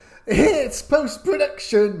It's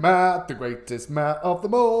post-production Matt, the greatest Matt of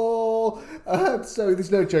them all. So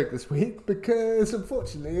there's no joke this week because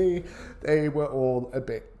unfortunately they were all a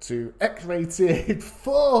bit too X-rated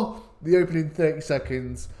for the opening 30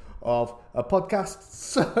 seconds of a podcast.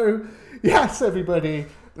 So yes, everybody,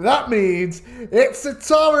 that means it's a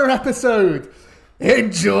Tara episode.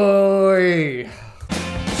 Enjoy!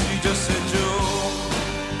 She just said, Joe,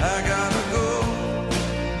 I gotta go.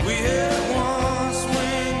 We had one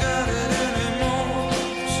swing, got it anymore.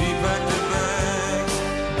 She packed her bags,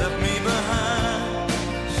 left me behind.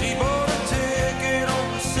 She bought a ticket on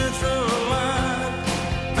the Central Line.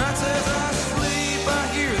 Nights as I sleep, I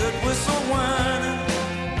hear that whistle whining.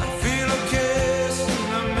 I feel a kiss in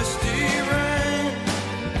the misty rain.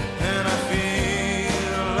 And I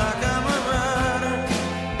feel like I'm a rider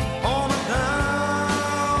on a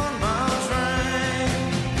down-bound train.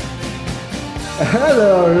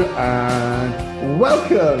 Hello and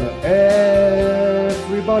welcome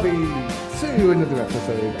everybody to another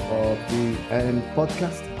episode of the End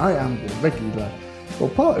Podcast. I am the regular, or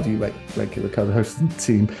part of you regular co-host and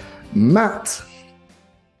team, Matt.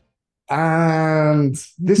 And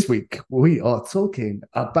this week we are talking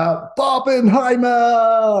about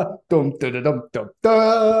Barbenheimer. Dum da da dum dum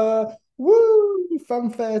da. Woo!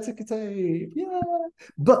 Fanfare ticker tape. Yeah.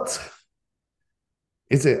 But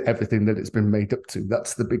is it everything that it's been made up to?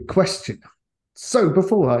 That's the big question. So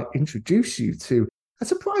before I introduce you to a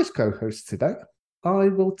surprise co-host today, I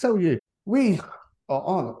will tell you we are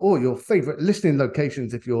on all your favorite listening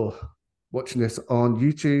locations if you're watching this on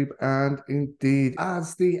YouTube, and indeed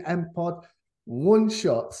as the MPod One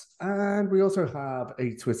Shots. And we also have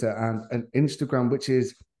a Twitter and an Instagram, which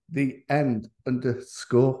is the end_pod.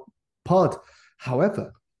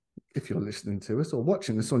 However, if you're listening to us or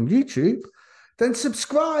watching us on YouTube, then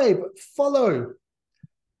subscribe, follow,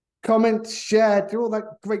 comment, share, do all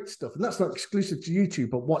that great stuff. And that's not exclusive to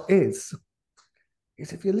YouTube, but what is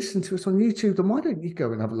if you're listening to us on YouTube, then why don't you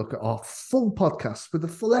go and have a look at our full podcast with the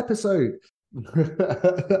full episode?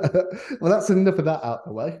 Well, that's enough of that out of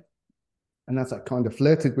the way. And as I kind of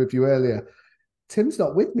flirted with you earlier, Tim's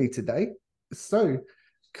not with me today. So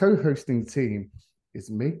co-hosting team is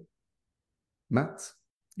me, Matt,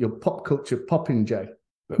 your pop culture popinjay.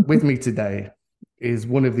 But with me today is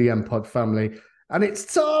one of the MPod family, and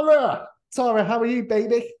it's Tara. Tara, how are you,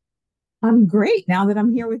 baby? I'm great now that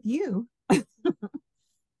I'm here with you.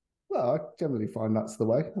 Well, I generally find that's the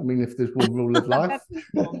way. I mean, if there's one rule of life.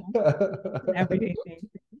 Everyday thing.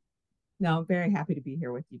 No, I'm very happy to be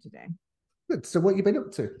here with you today. Good. So what have you been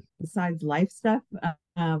up to? Besides life stuff,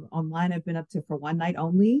 online I've been up to for one night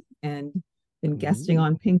only and been guesting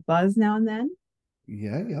on Pink Buzz now and then.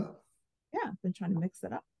 Yeah. Yeah, I've been trying to mix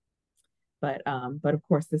it up. But of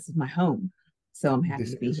course, this is my home. So I'm happy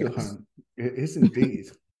to be here. Your home. It is indeed.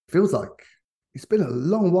 Feels like it's been a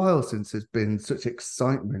long while since there's been such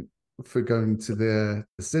excitement for going to the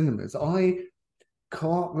cinemas. I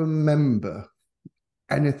can't remember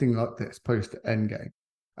anything like this post Endgame.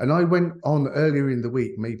 And I went on earlier in the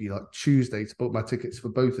week, maybe like Tuesday, to book my tickets for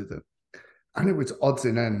both of them. And it was odds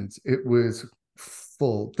and ends. It was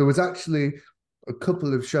full. There was actually a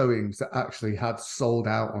couple of showings that actually had sold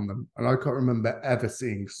out on them. And I can't remember ever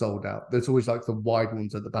seeing sold out. There's always like the wide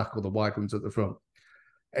ones at the back or the wide ones at the front.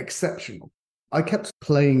 Exceptional. I kept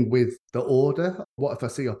playing with the order. What if I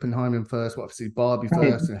see Oppenheimer first? What if I see Barbie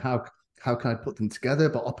first? And how can I put them together?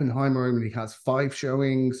 But Oppenheimer only has 5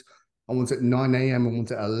 showings. And one's at 9 a.m. and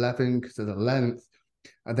one's at 11 because of the length.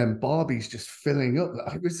 And then Barbie's just filling up.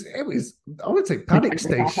 It was I would say panic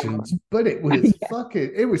stations, but it was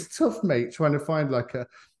it was tough, mate, trying to find like a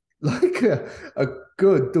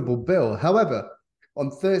good double bill. However,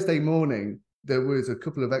 on Thursday morning, there was a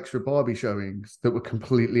couple of extra Barbie showings that were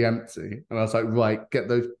completely empty. And I was like, right, get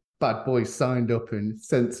those bad boys signed up and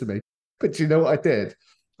sent to me. But you know what I did?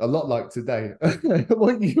 A lot like today.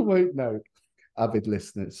 What you won't know, avid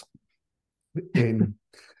listeners, in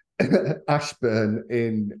Ashburn,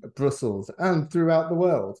 in Brussels, and throughout the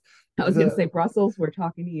world. I was going to say Brussels, we're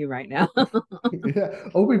talking to you right now. Yeah.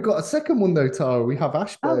 Oh, we've got a second one though, Tara. We have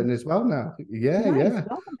Ashburn as well now. Yeah, nice. yeah.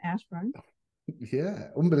 Welcome, Ashburn. Yeah,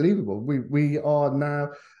 unbelievable. We are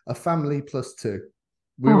now a family plus 2.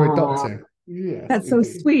 We're adopting. Yeah, that's so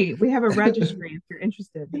sweet. We have a registry if you're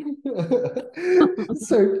interested.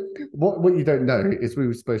 So what you don't know is we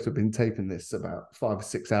were supposed to have been taping this about 5 or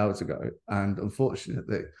 6 hours ago, and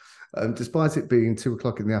unfortunately, despite it being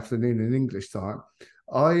 2:00 in the afternoon in English time,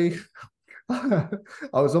 I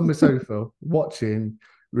was on my sofa watching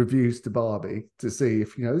reviews to Barbie to see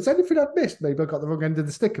if there's anything I've missed. Maybe I got the wrong end of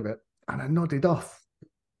the stick of it, and I nodded off.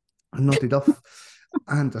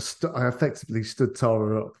 and I effectively stood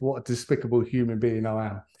Tara up. What a despicable human being I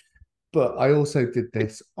am. But I also did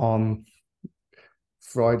this on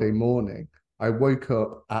Friday morning. I woke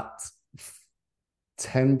up at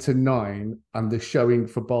 10 to 9, and the showing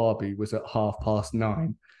for Barbie was at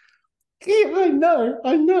 9:30. Yeah,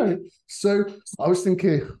 I know. So I was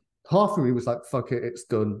thinking, half of me was like, fuck it, it's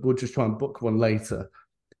done. We'll just try and book one later.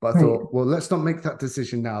 But I Right. thought, well, let's not make that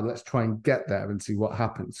decision now. Let's try and get there and see what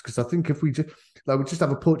happens. Because I think if we just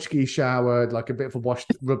have a Portuguese shower, like a bit of a wash,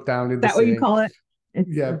 rub down in Is the that what you sink, call it? It's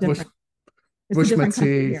yeah, a different, it's a brush my different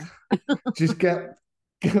country teeth, here. just get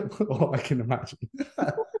oh, I can imagine.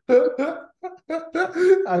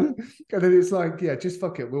 and then it's like, yeah, just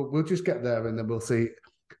fuck it. We'll just get there and then we'll see.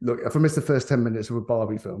 Look, if I miss the first 10 minutes of a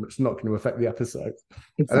Barbie film, it's not going to affect the episode.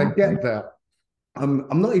 And I Exactly. get there. I'm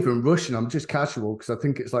not even rushing. I'm just casual because I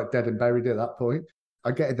think it's like dead and buried at that point.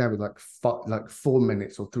 I get in there with like 4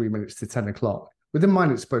 minutes or 3 minutes to 10 o'clock. With in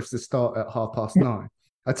mind, it's supposed to start at 9:30.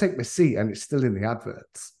 I take my seat and it's still in the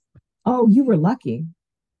adverts. Oh, you were lucky.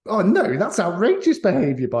 Oh no, that's outrageous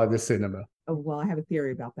behavior by the cinema. Oh, well, I have a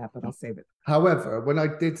theory about that, but I'll save it. However, when I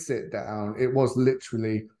did sit down, it was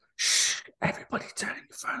literally, shh, everybody turn your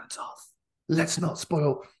phones off. Let's not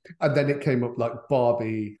spoil. And then it came up like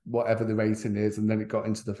Barbie, whatever the rating is, and then it got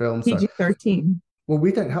into the film. So, PG-13. well,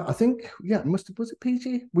 we don't have, I think, yeah, was it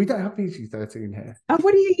PG? We don't have PG-13 here. Oh,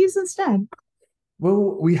 what do you use instead?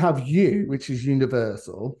 Well, we have U, which is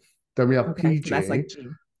universal. Then we have Okay, PG. so that's like G.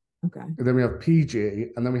 Okay. And then we have PG,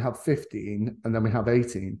 and then we have 15, and then we have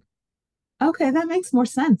 18. Okay, that makes more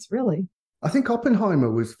sense, really. I think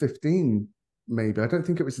Oppenheimer was 15, maybe. I don't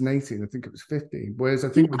think it was an 18. I think it was 15. Whereas I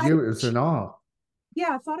You think know, with you, it was an R. yeah,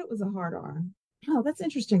 I thought it was a hard R. Oh, that's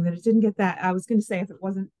interesting that it didn't get that. I was going to say if it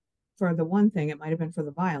wasn't for the one thing, it might have been for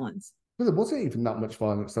the violence. Well, there wasn't even that much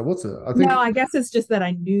violence, though, was it? I No, think, I guess it's just that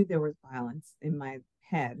I knew there was violence in my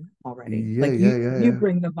head already. yeah, Like yeah, you yeah,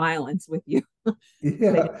 bring the violence with you. yeah. They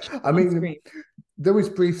Yeah. didn't show I on mean, screen. there was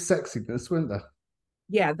brief sexiness, weren't there?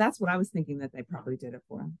 Yeah, that's what I was thinking that they probably did it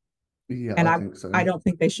for. Yeah, And I I think so. I don't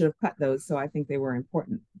think they should have cut those, so I think they were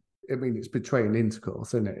important. I mean, it's betraying intercourse,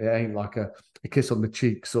 isn't it? It ain't like a kiss on the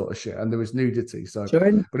cheek sort of shit. And there was nudity, so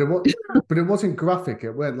Jordan? but it wasn't graphic.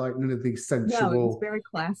 It weren't like none of these No, it was sensual very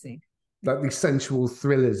classy. like these sensual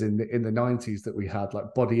thrillers in the 90s that we had,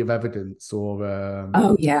 like Body of Evidence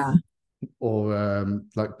Oh yeah, or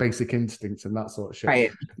like Basic Instincts and that sort of shit.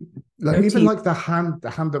 right. Like No even teeth. like the hand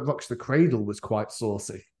that rocks the cradle was quite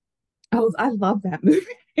saucy. Oh, I love that movie.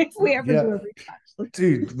 If we ever Yeah, do a rewatch,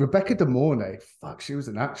 dude, Rebecca De Mornay, fuck, she was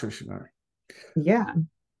an actress, you know. yeah,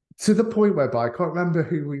 To the point whereby I can't remember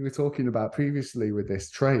who we were talking about previously with this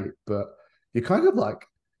trait, but you're kind of like,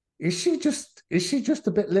 is she just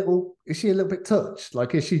a bit little? Is she a little bit touched?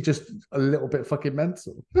 Like, is she just a little bit fucking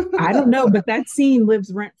mental? I don't know, but that scene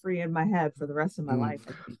lives rent free in my head for the rest of my Mm. life.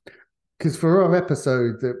 I think. Because for our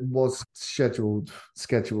episode that was scheduled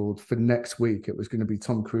for next week, it was going to be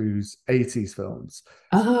Tom Cruise 80s films,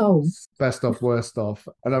 Oh, best of, worst of,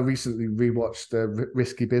 and I recently rewatched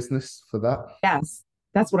Risky Business for that. yes,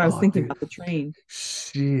 that's what I was Oh, thinking dude, about the train.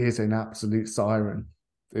 she is an absolute siren.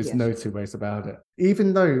 There's Yes, no she two is. ways about it.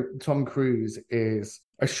 Even though Tom Cruise is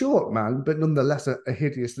a short man, but nonetheless a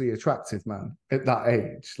hideously attractive man at that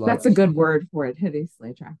age. That's Like, a good word for it.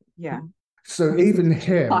 Hideously attractive. Yeah, so obviously, even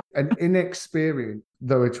him, an inexperienced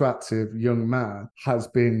though attractive young man, has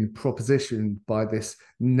been propositioned by this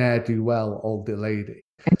ne'er-do-well older lady.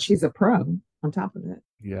 and she's a pro on top of it.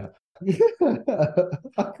 Yeah.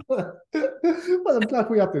 Well, I'm glad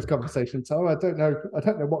we had this conversation, Tara. I don't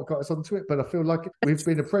know what got us onto it, but I feel like we've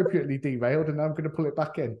been appropriately derailed, and I'm going to pull it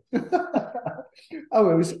back in. Oh,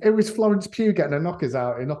 it was Florence Pugh getting her knockers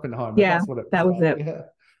out in Oppenheimer. Yeah, That's what it was that was like. it.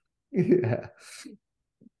 Yeah, yeah.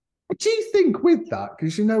 Do you think with that,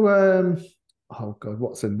 because oh God,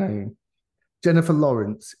 what's her name? Jennifer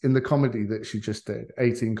Lawrence in the comedy that she just did,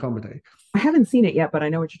 18 comedy. I haven't seen it yet, but I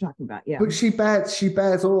know what you're talking about. Yeah. But she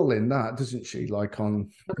bears all in that, doesn't she? Like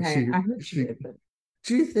Okay, I heard she did, but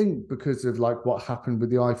do you think because of like what happened with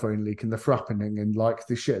the iPhone leak and the frappening and like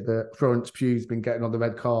the shit that Florence Pugh's been getting on the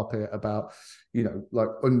red carpet about, like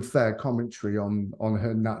unfair commentary on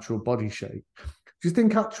her natural body shape? Do you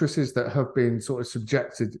think actresses that have been sort of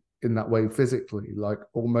subjected in that way physically, like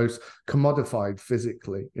almost commodified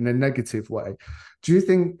physically in a negative way, do you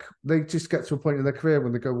think they just get to a point in their career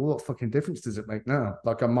when they go, well, what fucking difference does it make now?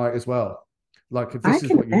 Like, I might as well. Like, if I this is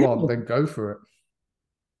can what you want, imagine. then go for it.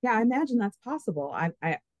 Yeah, I imagine that's possible.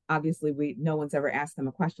 I obviously no one's ever asked them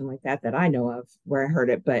a question like that I know of where I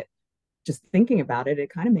heard it, but just thinking about it,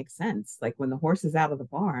 it kind of makes sense. Like when the horse is out of the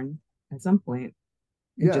barn, at some point,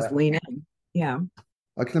 you Yeah. just lean in. Yeah.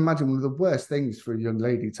 I can imagine one of the worst things for a young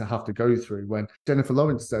lady to have to go through when Jennifer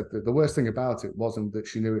Lawrence said that the worst thing about it wasn't that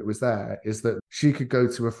she knew it was there, is that she could go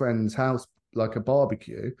to a friend's house, like a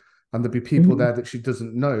barbecue, and there'd be people Mhm. there that she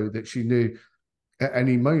doesn't know, that she knew at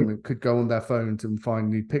any moment could go on their phones and find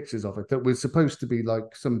new pictures of it. That was supposed to be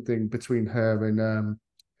like something between her and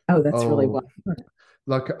Oh, that's really well. oh,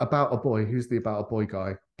 like About a Boy. Who's the About a Boy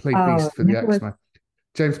guy? Played Oh, Beast for the Nicholas. X-Men.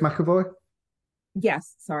 James McAvoy.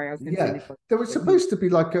 Yes, sorry, I was going to say Yeah, Nicholas. there was But he, supposed to be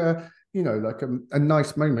like a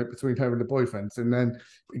nice moment between her and the boyfriends, and then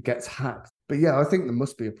it gets hacked. But yeah, I think there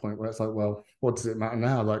must be a point where it's like, well, what does it matter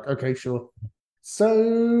now? Like, okay, sure. So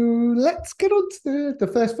let's get on to the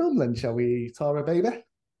first film then, shall we, Tara, baby?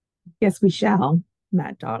 yes, we shall,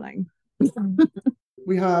 Matt, darling.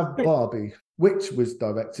 We have Barbie, which was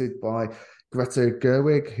directed by Greta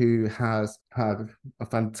Gerwig, who has had a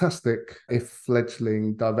fantastic, if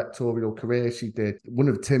fledgling, directorial career. She did one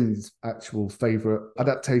of Tim's actual favourite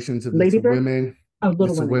adaptations of Little Ladybird? Women. Oh, Little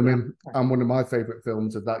Little Women, yeah. Women, Sorry. and one of my favourite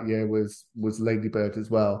films of that year was Ladybird as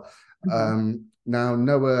well. Mhm. Now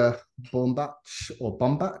Noah Baumbach or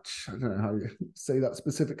Baumbach, I don't know how you say that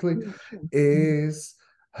specifically, I'm not sure. Mhm. is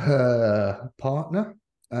her partner,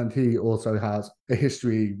 and he also has a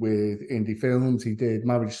history with indie films. He did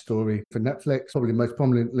Marriage Story for Netflix, probably most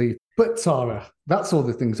prominently. But Tara, that's all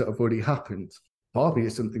the things that have already happened. Barbie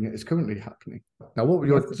is something that is currently happening. Now, what were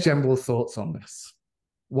Yes, your it is. general thoughts on this?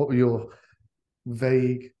 What were your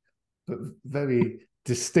vague but very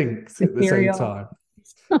distinct at the same Ethereal. time?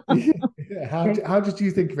 Yeah, how did you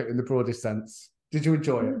think of it in the broadest sense? Did you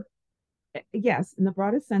enjoy it? Yes, in the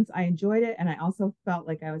broadest sense, I enjoyed it, and I also felt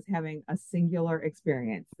like I was having a singular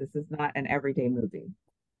experience. This is not an everyday movie.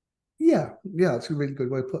 Yeah, yeah, that's a really good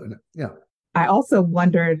way of putting it. Yeah. I also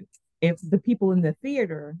wondered if the people in the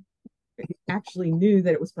theater actually knew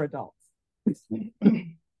that it was for adults.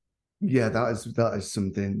 Yeah, that is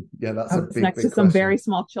something. Yeah, that's I a was big, next to big some question. very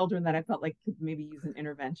small children that I felt like could maybe use an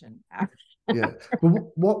intervention. Yeah. But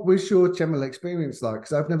what was your general experience like?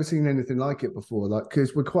 Because I've never seen anything like it before. Like,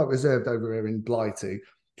 because we're quite reserved over here in Blighty,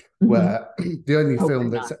 Mhm. where the only Oh, we're film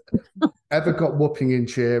that's not. ever got whooping and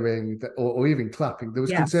cheering or even clapping, there was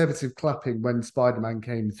Yes. conservative clapping when Spider-Man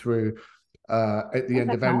came through at the Was end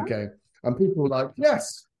that of Tom? Endgame. And people were like,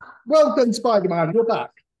 yes, well done, Spider-Man, you're back.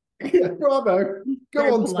 Yeah, bravo. Go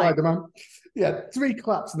Very on, polite. Spider-Man. Yeah, three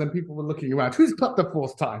claps, and then people were looking around. Who's clapped the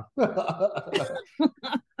fourth time?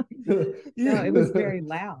 No, it was Yeah. very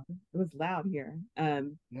loud. It was loud here.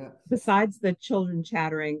 Yeah. Besides the children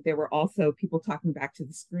chattering, there were also people talking back to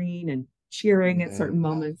the screen and cheering at Yeah. certain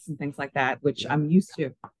moments and things like that, which Yeah. I'm used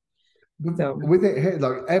to. So, With it here,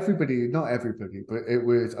 like everybody, not everybody, but it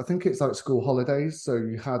was, I think it's like school holidays. So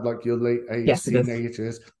you had like your late age yes, it is.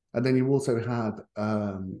 teenagers, and then you also had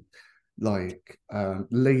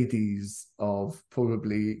ladies of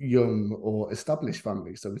probably young or established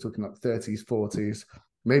families. So we're talking like 30s, 40s,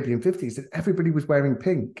 maybe in 50s, and everybody was wearing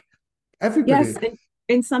pink. Yes, Everybody. and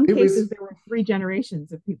in some It cases, was there were three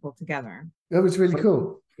generations of people together. that was really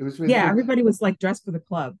cool. It was really Yeah, cool. everybody was like dressed for the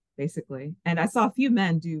club, basically. And I saw a few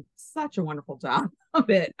men do such a wonderful job of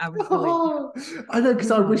it. I was really, Oh, I know, because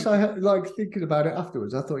I really wish like I it. had like thinking about it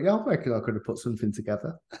afterwards. I thought, yeah, I reckon I could have put something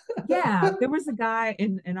together. Yeah, there was a guy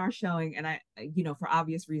in our showing, and for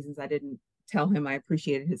obvious reasons, I didn't tell him I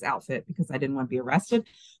appreciated his outfit because I didn't want to be arrested.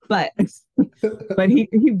 But but he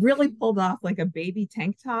really pulled off like a baby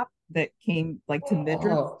tank top that came like to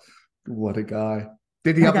midriff. Oh, what a guy.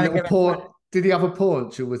 Did he I have a gotta little give him paunch? credit. Did he have a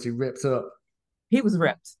paunch or was he ripped up? He was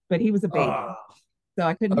ripped, but he was a baby, Oh, so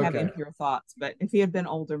I couldn't have okay. impure thoughts. But if he had been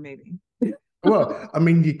older, maybe. Well, I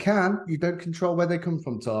mean, you don't control where they come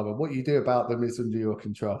from, Tara. What you do about them is under your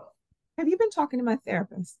control. Have you been talking to my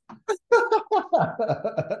therapist?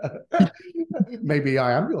 Maybe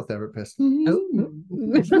I am your therapist. Oh,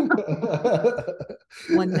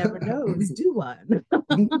 one never knows, do one?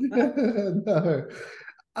 No.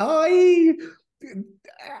 I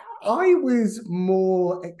I was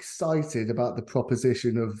more excited about the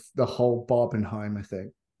proposition of the whole Barbenheimer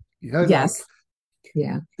thing. Like Yes.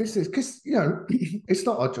 Yeah. this is because it's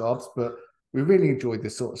not our jobs, but we really enjoy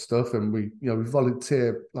this sort of stuff, and we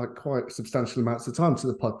volunteer like quite substantial amounts of time to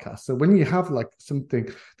the podcast. So when you have like something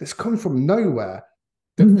that's come from nowhere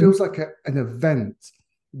that Mhm. feels like an event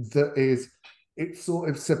that is it sort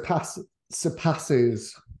of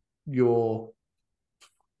surpasses your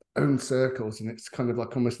own circles, and it's kind of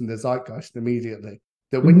like almost in the zeitgeist immediately.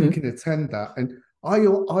 That when you Mhm. can attend that, and I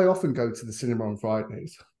often go to the cinema on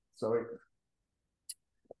Fridays. Sorry,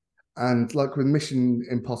 and like with Mission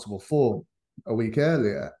Impossible 4 a week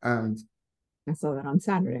earlier. And I saw that on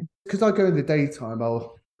Saturday. because I go in the daytime,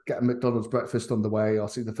 I'll get a McDonald's breakfast on the way. I'll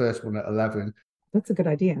see the first one at 11. That's a good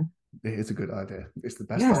idea. It is a good idea. It's the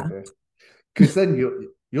best Yeah, idea. Because then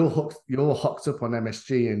you're hooked up on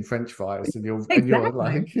MSG and French fries, and you're exactly.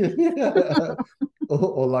 like,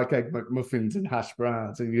 or like egg McMuffins and hash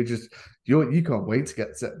browns, and you can't wait to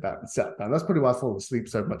get set down. That's probably why I fall asleep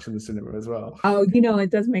so much in the cinema as well. Oh, it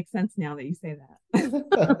does make sense now that you say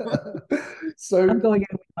that. I'm So, going in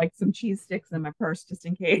with like some cheese sticks in my purse just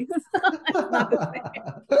in case. It's not the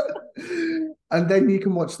same. and then you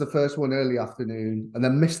can watch the first one early afternoon, and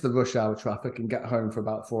then miss the rush hour traffic and get home for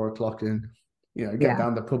about 4 o'clock, and get Yeah.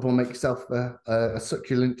 down the pub and make yourself a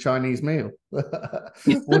succulent Chinese meal,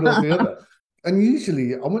 one or the other. And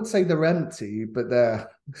usually, I wouldn't say they're empty, but they're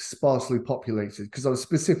sparsely populated because I was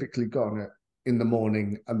specifically gone in the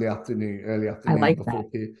morning and the afternoon, early I afternoon like that. before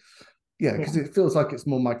here. Yeah, Yeah, because it feels like it's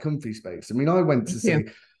more my comfy space. I mean, I went me to too. see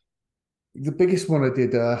the biggest one I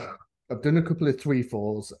did. I've done a couple of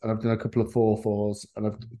 3/4s and I've done a couple of 4/4s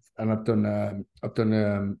and I've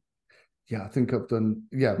done yeah, I think I've done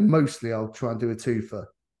mostly I'll try and do a twofer.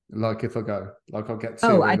 Like if I go, like I'll get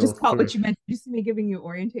Oh, two I in or just caught three. what you meant. Did you see me giving you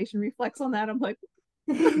orientation reflex on that? I'm like,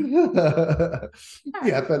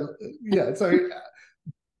 Yeah, but yeah, so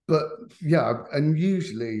but yeah, and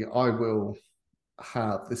usually I will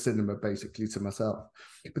have the cinema basically to myself.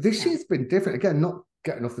 But this yeah, year's been different. Again, not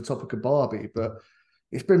getting off the topic of Barbie, but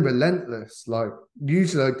it's been relentless. Like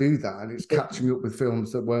usually I do that and it's catching up with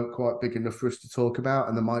films that weren't quite big enough for us to talk about,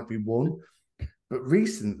 and there might be one. But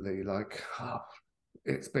recently, like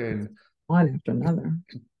it's been one after another.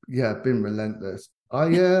 been relentless.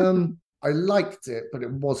 I liked it, but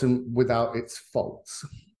it wasn't without its faults.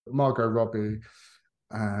 Margot Robbie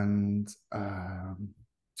and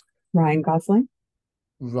Ryan Gosling.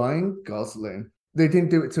 Ryan Gosling. They didn't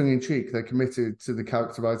do it tongue in cheek. They committed to the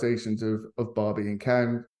characterizations of Barbie and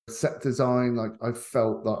Ken. Set design, like I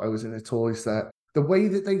felt that I was in a toy set. The way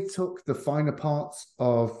that they took the finer parts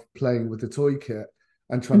of playing with the toy kit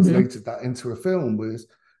and Hmm. translated that into a film was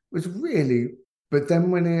really. But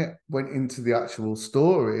then when it went into the actual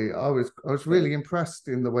story, I was really impressed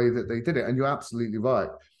in the way that they did it. And you're absolutely right.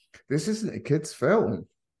 This isn't a kid's film.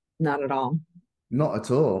 Not at all. Not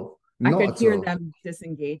at all. I Not could at hear all. them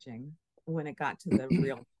disengaging when it got to the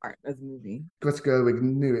real part of the movie. Greta Gerwig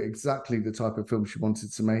knew exactly the type of film she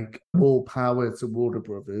wanted to make. All power to Warner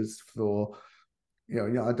Brothers for,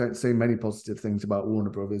 I don't say many positive things about Warner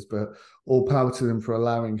Brothers, but all power to them for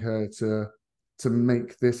allowing her to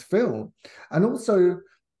make this film. And also,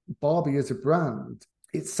 Barbie as a brand,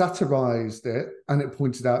 it satirized it and it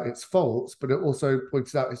pointed out its faults, but it also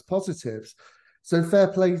pointed out its positives. So fair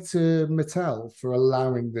play to Mattel for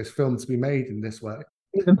allowing this film to be made in this way.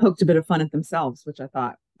 Even poked a bit of fun at themselves, which I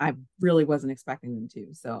thought I really wasn't expecting them to.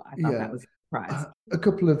 So I thought that Yeah. was a surprise. A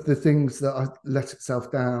couple of the things that I let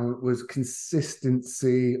itself down was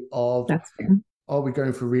consistency of, That's fair. are we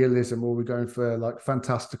going for realism or are we going for like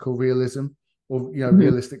fantastical realism or Hmm.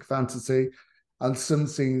 realistic fantasy? And some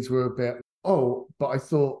scenes were a bit, oh, but I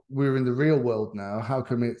thought we were in the real world now. How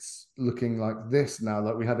come it's looking like this now?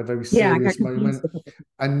 Like we had a very Yeah, I got serious confused moment, a couple.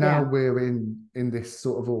 and now Yeah. we're in this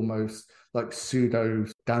sort of almost like pseudo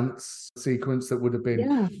dance sequence that would have been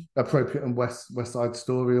Yeah. appropriate in West Side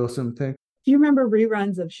Story or something. Do you remember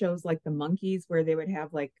reruns of shows like The Monkeys where they would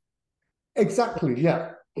have like, Exactly.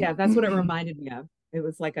 Yeah. yeah, that's what it reminded me of. It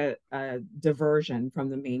was like a diversion from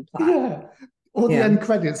the main plot. Yeah. Or the Yeah. end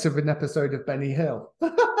credits of an episode of Benny Hill.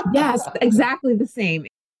 Yes, exactly the same.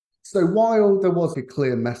 So while there was a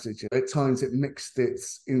clear message, at times it mixed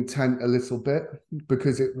its intent a little bit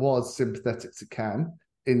because it was sympathetic to Cam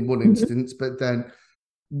in one Mhm. instance, but then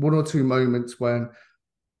one or two moments when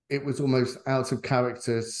it was almost out of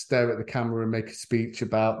character, stare at the camera and make a speech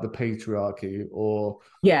about the patriarchy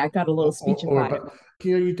Yeah, it got a little or speechified. about,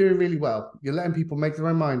 you're doing really well. You're letting people make their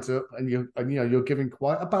own minds up, and you're giving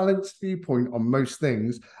quite a balanced viewpoint on most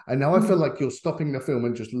things. And now I feel Mhm. like you're stopping the film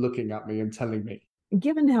and just looking at me and telling me.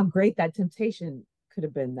 Given how great that temptation could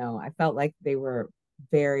have been, though, I felt like they were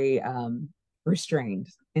very restrained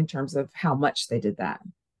in terms of how much they did that.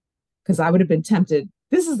 Because I would have been tempted.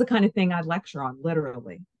 This is the kind of thing I'd lecture on,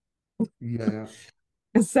 literally. Yeah,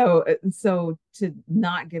 So to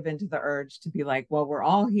not give in to the urge to be like, well, we're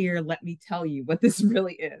all here. Let me tell you what this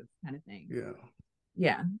really is, kind of thing. yeah.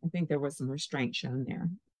 Yeah, I think there was some restraint shown there.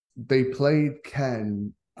 They played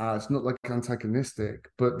Ken as not like antagonistic,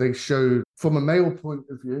 but they showed from a male point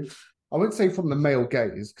of view. I wouldn't say from the male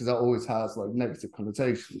gaze because that always has like negative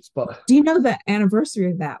connotations. But Do you know the anniversary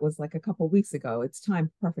of that was like a couple of weeks ago? It's timed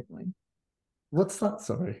perfectly. what's that?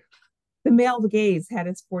 Sorry, The male gaze had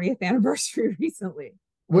its 40th anniversary recently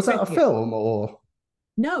or was that a 50th. film or?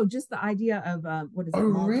 No, just the idea of what is Oh,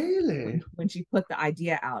 it, really? when she put the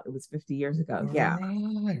idea out, it was 50 years ago. Yeah.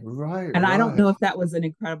 Right, right, And I don't right. know if that was an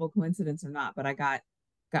incredible coincidence or not, but I got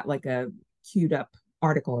like a queued up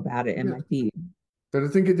article about it in Yeah. my feed. But I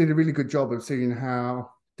think it did a really good job of seeing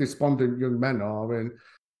how despondent young men are and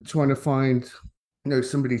trying to find,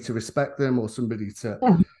 somebody to respect them or somebody Yeah.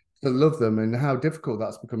 to love them, and how difficult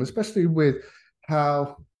that's become, especially with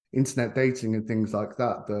how internet dating and things like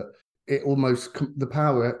that, that it almost the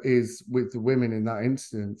power is with the women in that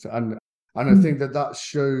instance. And I think that that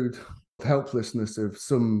showed the helplessness of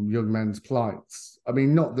some young men's plights. I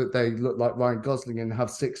mean, not that they look like Ryan Gosling and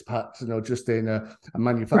have six packs and are just in a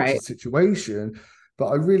manufactured Right. situation, but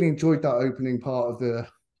I really enjoyed that opening part of the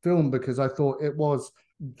film because I thought it was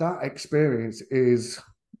that experience is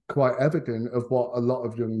quite evident of what a lot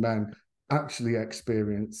of young men actually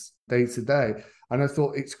experience day to day. And I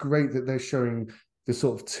thought it's great that they're showing the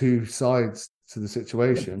sort of two sides to the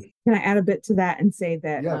situation. Can I add a bit to that and say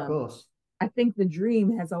that Yeah, of course. I think the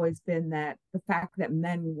dream has always been that the fact that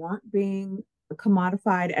men weren't being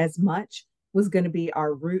commodified as much was going to be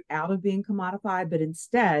our route out of being commodified. But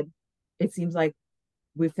instead, it seems like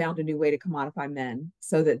we've found a new way to commodify men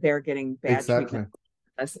so that they're getting bad treatment.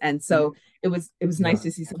 Exactly. And so it was nice Yeah.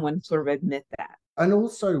 to see someone sort of admit that. And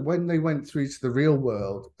also when they went through to the real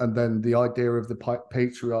world and then the idea of the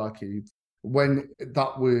patriarchy, when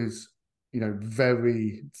that was,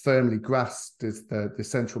 very firmly grasped as the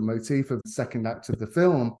central motif of the second act of the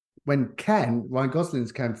film, when Ryan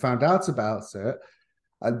Gosling's Ken, found out about it,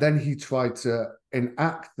 and then he tried to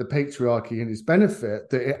enact the patriarchy in his benefit,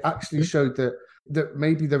 that it actually showed that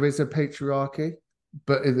maybe there is a patriarchy,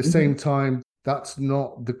 but at the Mm-hmm. same time, that's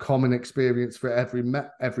not the common experience for every man.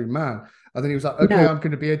 And then he was like, okay, No, I'm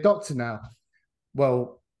going to be a doctor now.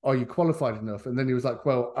 Well, are you qualified enough? And then he was like,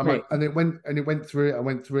 well, am I? right. And it went through it. I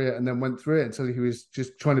went through it and then went through it until he was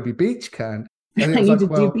just trying to be beach can. And it I was need to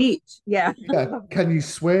like, do well, beach. Yeah. yeah, can you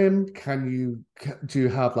swim? Do you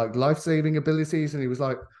have like life-saving abilities? And he was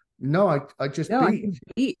like, no, I just No, I can beach.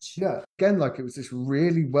 beach. Yeah. Again, like it was this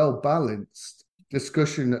really well balanced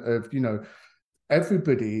discussion of,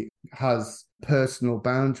 everybody has personal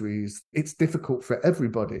boundaries. It's difficult for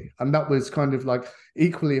everybody. And that was kind of like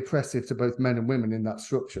equally oppressive to both men and women in that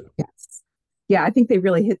structure. Yes. Yeah, I think they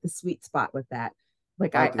really hit the sweet spot with that.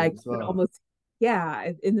 Like I I did as could well. almost,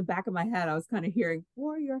 yeah, in the back of my head, I was kind of hearing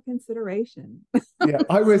for your consideration. Yeah,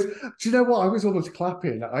 I was. Do you know what? I was almost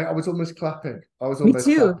clapping. I was almost clapping. I was Me almost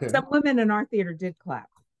too. clapping. Some women in our theater did clap,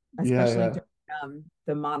 Yeah, especially yeah. during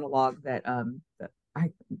the monologue that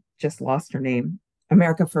I just lost her name,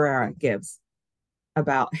 America Ferrera gives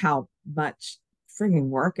about how much frigging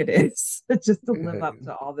work it is just to live up Yeah.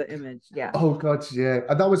 to all the image. Yeah. Oh God, yeah.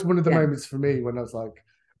 And that was one of the Yeah. moments for me when I was like,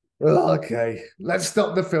 "Oh, okay, let's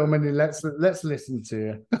stop the film and let's listen to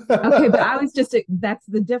you." Okay, but I was just that's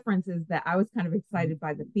the difference is that I was kind of excited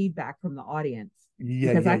by the feedback from the audience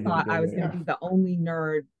Yeah, because yeah, I yeah, thought yeah, I yeah, was going to yeah. be the only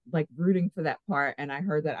nerd like rooting for that part, and I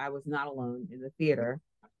heard that I was not alone in the theater.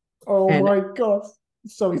 Oh And my God.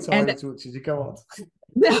 Sorry to and interrupt you. Go on.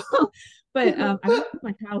 no, but I went with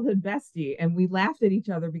my childhood bestie, and we laughed at each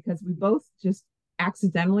other because we both just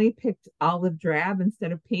accidentally picked olive drab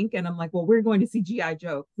instead of pink, and I'm like, well, we're going to see GI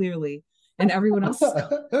Joe clearly, and everyone else.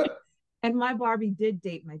 And my Barbie did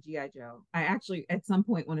date my GI Joe. I actually at some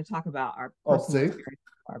point want to talk about our Oh, personal see? experience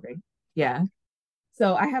with Barbie. Yeah.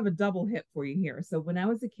 So I have a double hit for you here. So when I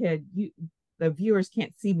was a kid, the viewers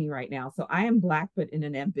can't see me right now. So I am black, but in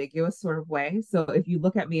an ambiguous sort of way. So if you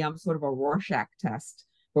look at me, I'm sort of a Rorschach test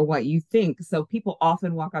for what you think. So people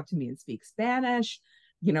often walk up to me and speak Spanish.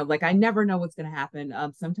 Like I never know what's going to happen.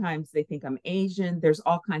 Sometimes they think I'm Asian. There's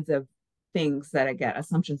all kinds of things that I get,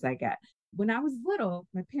 assumptions I get. When I was little,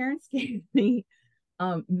 my parents gave me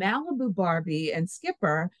Malibu Barbie and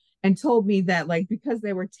Skipper and told me that like because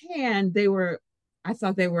they were tan, I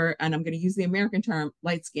thought they were, and I'm going to use the American term,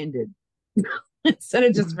 light skinned instead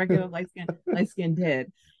of just regular light skinned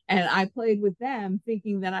did. And I played with them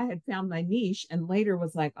thinking that I had found my niche and later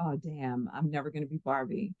was like, oh, damn, I'm never going to be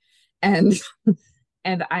Barbie. And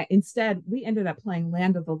and I instead we ended up playing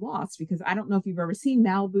Land of the Lost because I don't know if you've ever seen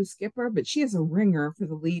Malibu Skipper, but she is a ringer for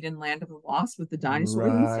the lead in Land of the Lost with the dinosaurs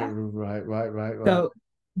and Right, stuff. right, right, right, right. So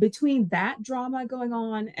between that drama going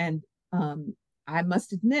on and I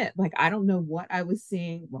must admit, like I don't know what I was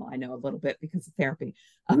seeing. Well, I know a little bit because of therapy.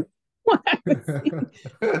 What I was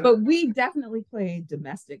seeing. But we definitely played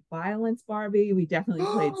domestic violence Barbie. We definitely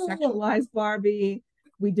played sexualized Barbie.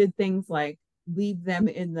 We did things like leave them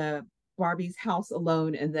in the Barbie's house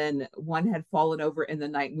alone, and then one had fallen over in the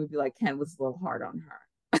night, and we'd be like, Ken was a little hard on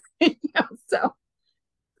her. So,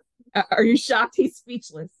 are you shocked? He's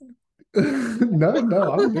speechless.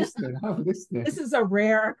 No, I'm listening. I'm This listening. is a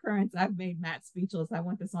rare occurrence. I've made Matt speechless. I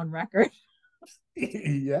want this on record.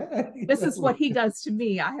 Yeah, This yeah. is what he does to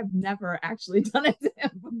me. I have never actually done it to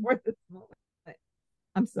him before this moment. But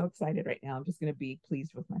I'm so excited right now. I'm just going to be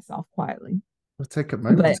pleased with myself quietly. We'll take a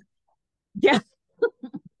But moment. yeah,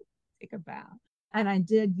 take a bow. And I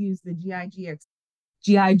did use the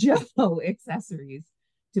GI Joe accessories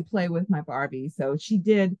to play with my Barbie. So she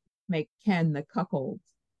did make Ken the cuckold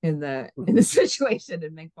in the situation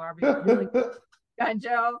and make Barbie really GI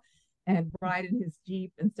Joe and ride in his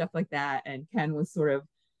Jeep and stuff like that. And Ken was sort of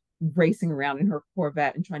racing around in her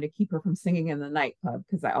Corvette and trying to keep her from singing in the nightclub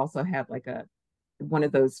because I also had like a one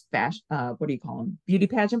of those fashion what do you call them, beauty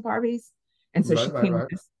pageant Barbies, and so she Right, right, came with right.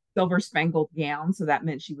 this silver spangled gown, so that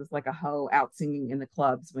meant she was like a hoe out singing in the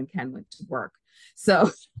clubs when Ken went to work. So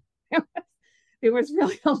it was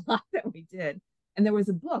really a lot that we did. And there was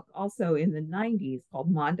a book also in the 90s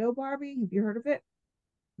called Mondo Barbie. Have you heard of it?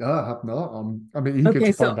 No, I have not. I mean, eager Okay,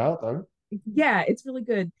 to so find out though. yeah, it's really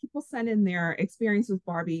good. People send in their experience with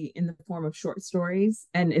Barbie in the form of short stories,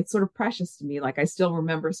 and it's sort of precious to me. Like I still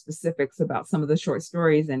remember specifics about some of the short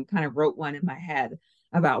stories and kind of wrote one in my head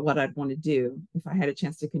about what I'd want to do if I had a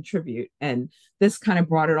chance to contribute. And this kind of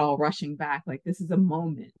brought it all rushing back. Like this is a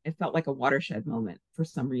moment. It felt like a watershed moment for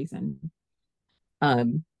some reason.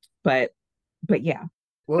 Um, but but yeah.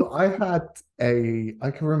 Well, I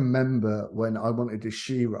can remember when I wanted a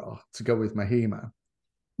She-Ra to go with my He-Man.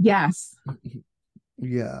 Yes.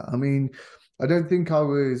 Yeah, I mean, I don't think I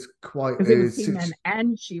was quite Because it was as He-Man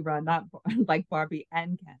and She-Ra, not like Barbie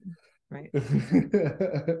and Ken, right?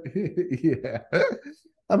 yeah.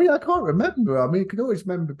 I mean, I can't remember. I mean, I can always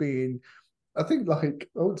remember being, I think, like,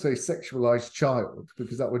 I wouldn't say sexualized child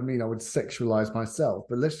because that would mean I would sexualize myself.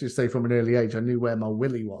 But let's just say from an early age, I knew where my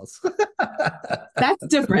willy was. That's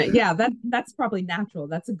different. Yeah, that's probably natural.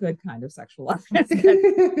 That's a good kind of sexualized.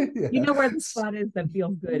 You Yeah. know where the spot is that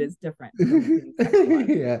feels good is different from being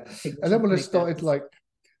sexualized. Yeah. I think we And then should when I make that started like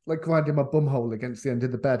grinding my bum hole against the end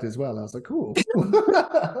of the bed as well, I was like, cool.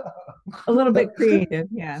 a little bit creative.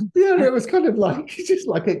 Yeah. Yeah, it was kind of like just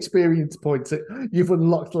like experience points. You've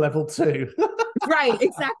unlocked level two. Right,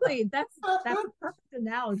 exactly. That's a perfect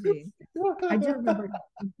analogy. I do remember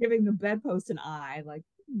giving the bedpost an eye, like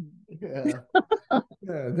Yeah.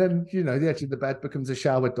 Yeah. Then, the edge of the bed becomes a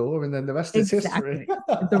shower door, and then the rest is history.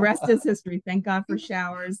 exactly. The rest is history. Thank God for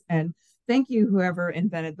showers, and thank you whoever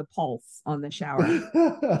invented the pulse on the shower.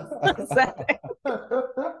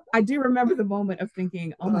 I do remember the moment of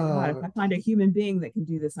thinking, oh my God, if Oh, I find a human being that can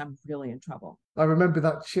do this, I'm really in trouble. I remember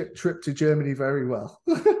that trip to Germany very well.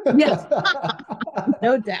 Yeah,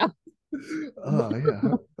 no doubt. Oh yeah.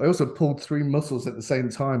 I also pulled three muscles at the same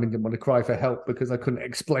time and didn't want to cry for help because I couldn't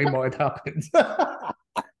explain what had happened.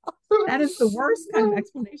 That is the worst kind of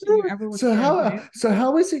explanation you ever would So give, how right? so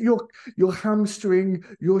how is it your hamstring,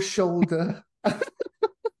 your shoulder,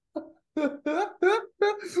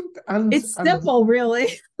 and It's and simple, really.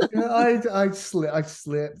 yeah, I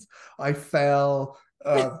slipped, I fell,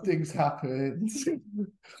 things happened.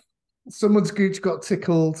 Someone's gooch got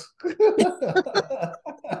tickled.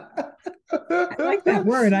 I like that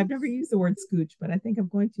word. I've never used the word scooch, but I think I'm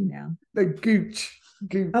going to now. The gooch,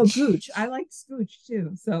 Oh, gooch. gooch. I like scooch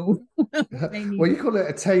too. So we may need Well, to you call it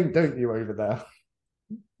a taint, don't you, over there?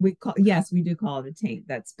 we call yes, we do call it a taint.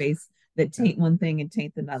 That space that taint one thing and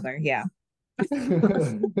taint another. Yeah.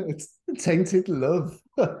 It's tainted love.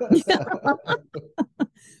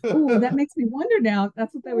 Oh, that makes me wonder now if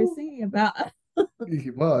that's what they were singing about.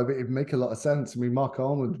 Well, it'd make a lot of sense. I mean, Mark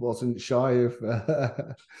Armand wasn't shy of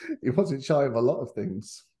he wasn't shy of a lot of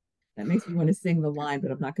things. That makes me want to sing the line,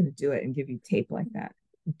 but I'm not going to do it and give you tape like that.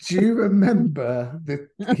 Do you remember that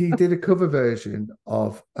he did a cover version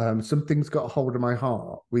of Something's Got a Hold of My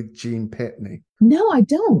Heart with Gene Pitney? No, I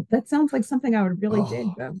don't. That sounds like something I would really dig,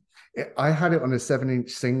 Oh, though. I had it on a 7-inch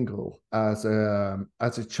single as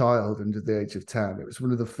a child under the age of 10. It was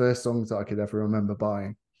one of the first songs that I could ever remember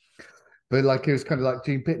buying. But like it was kind of like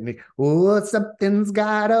Gene Pitney. Oh, something's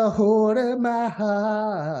got a hold of my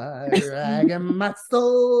heart, dragging my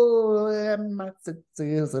soul and my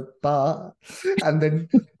senses apart. And then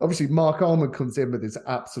obviously Mark Almond comes in with his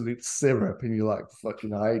absolute syrup, and you're like,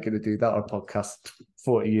 fucking, I ain't gonna do that on a podcast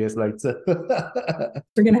 40 years later.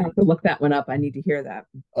 We're going to have to look that one up. I need to hear that.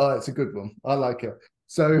 Oh, it's a good one. I like it.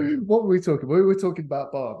 So what were we talking? We were talking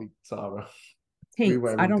about Barbie, Sarah. Taints.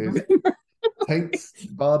 I We don't did. remember. Taints,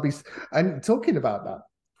 Barbies. And talking about that,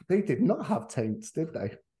 they did not have taints, did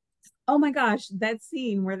they? Oh my gosh, that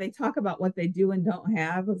scene where they talk about what they do and don't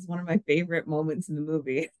have was one of my favorite moments in the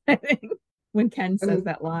movie. I think when Ken says And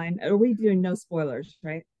that line. Are we doing no spoilers,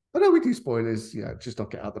 right? I know we do spoilers, yeah, just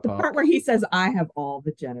knock it out the The part park. where he says, "I have all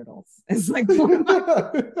the genitals," is like one of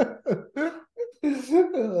my.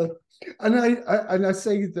 And I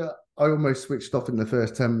say that I almost switched off in the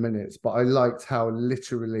first 10 minutes, but I liked how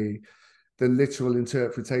literally the literal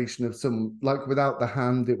interpretation of some, like without the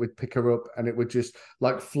hand, it would pick her up and it would just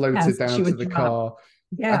like float her Yes, she down to would the drop. car.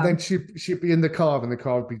 And Yeah, then she'd be in the car and the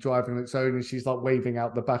car would be driving on its own and she's like waving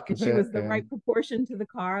out the back and of she it. was the And right proportion to the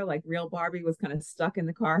car. Like real Barbie was kind of stuck in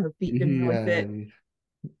the car. Her feet didn't really yeah, fit.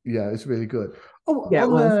 yeah, it's really good. Oh, Yeah, it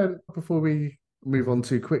on was. before we move on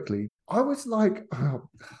too quickly, I was like, oh,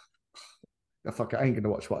 fuck it, I ain't gonna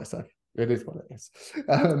watch what I say. It is what it is. Did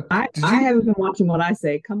I you? haven't been watching what I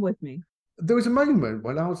say. Come with me. There was a moment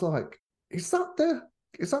when I was like, is that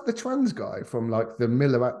the trans guy from like the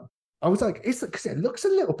Miller? I was like, is it because it looks a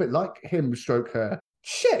little bit like him, stroke her.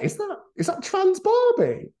 Shit, is that trans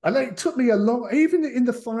Barbie? And it took me a long, even in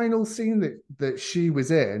the final scene that she was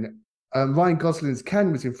in, Ryan Gosling's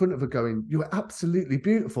Ken was in front of her going, "You are absolutely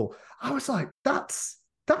beautiful." I was like, that's.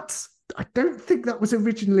 I don't think that was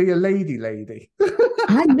originally a lady.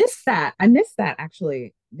 I missed that. I missed that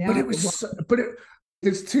actually. But Now, it was, well,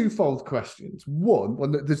 there's twofold questions. One,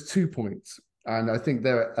 there's 2 points, and I think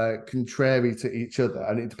they're contrary to each other,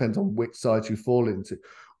 and it depends on which side you fall into.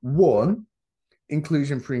 One,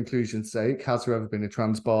 inclusion for inclusion's sake, has there ever been a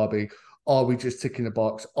trans Barbie? Are we just ticking a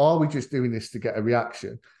box? Are we just doing this to get a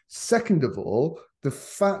reaction? Second of all, the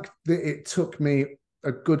fact that it took me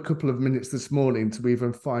a good couple of minutes this morning to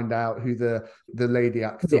even find out who the lady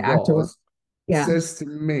actor the actor was. was Yeah, says to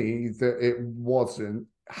me that it wasn't.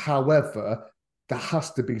 However, there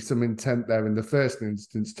has to be some intent there in the first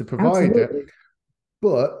instance to provide it, absolutely.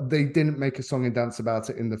 but they didn't make a song and dance about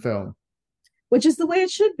it in the film. Which is the way it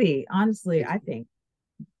should be, honestly, I think.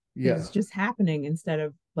 Yeah, Is just happening instead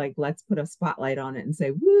of like, let's put a spotlight on it and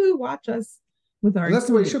say, woo, watch us with our and that's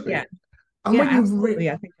the way it inclusion. should be. Yeah. And Yeah, when you absolutely.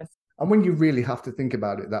 I think that's and when you really have to think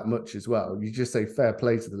about it that much as well, you just say fair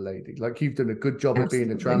play to the lady. Like you've done a good job at being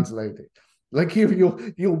a absolutely. trans lady. Like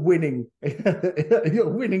you're winning. You're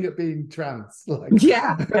winning at being trans. Like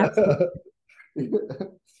Yeah, absolutely.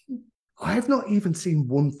 I have not even seen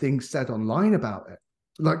one thing said online about it.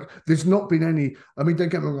 Like, there's not been any. I mean, don't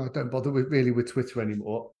get me wrong, I don't bother with Twitter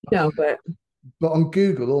anymore. No, but But on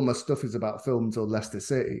Google, all my stuff is about films or Leicester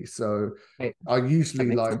City. So right. I That usually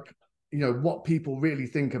makes sense. like, what people really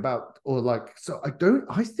think about, or like, so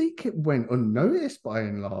I think it went unnoticed by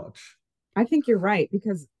and large. I think you're right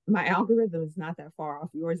because my algorithm is not that far off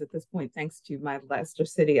yours at this point, thanks to my Leicester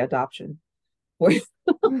City adoption.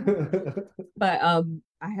 But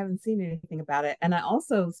I haven't seen anything about it. And I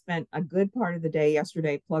also spent a good part of the day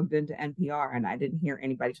yesterday plugged into NPR and I didn't hear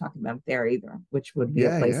anybody talking about it there either, which would be a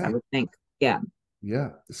Yeah, place I yeah, would think. Yeah. yeah.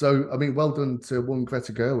 So, I mean, well done to one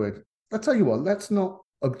Greta Gerwig. I'll tell you what, let's not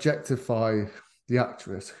objectify the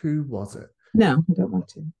actress. Who was it? No, I don't want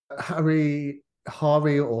to. Hari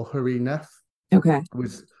or Hari Neff Okay.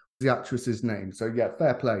 was the actress's name. So yeah,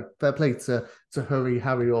 fair play to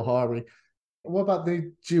Harry or Hari. What about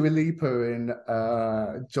the Dua Lipa in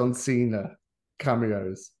John Cena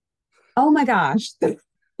cameos? Oh my gosh.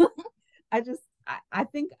 I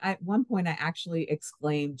think at one point I actually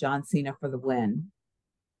exclaimed John Cena for the win,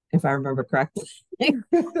 if I remember correctly.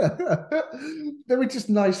 They were just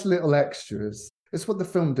nice little extras. It's what the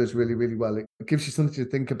film does really, really well. It gives you something to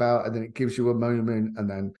think about, and then it gives you a moment, and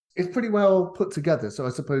then it's pretty well put together. So I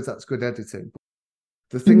suppose that's good editing.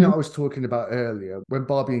 The thing that Mhm. I was talking about earlier, when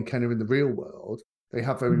Barbie and Ken are in the real world, they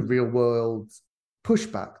have very Mhm. real world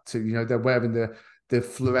pushback to, they're wearing the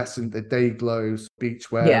fluorescent, the day glows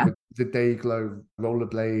beachwear Yeah. with the day glow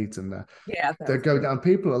rollerblades, and Yeah, that they was go great. down.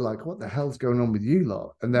 People are like, what the hell's going on with you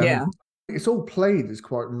lot? And then Yeah, it's all played as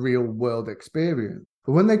quite real world experience.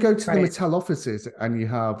 But when they go to the right. Mattel offices and you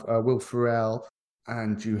have Will Ferrell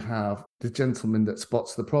and you have the gentleman that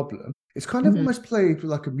spots the problem, it's kind of Mhm. almost played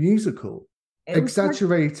like a musical, It was hard,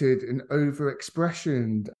 exaggerated and over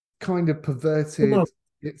expressioned, kind of a perverted little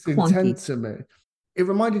its clunky. intent to me. It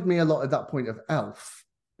reminded me a lot at that point of Elf,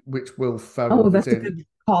 which Will Ferrell Oh, was that's a in. good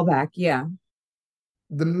callback. Yeah.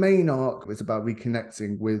 The main arc was about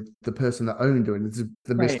reconnecting with the person that owned her, and the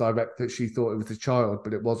Right. misdirect that she thought it was a child,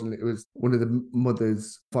 but it wasn't. It was one of the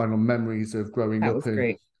mother's final memories of growing That up, was and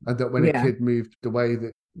great. that when a Yeah. kid moved away,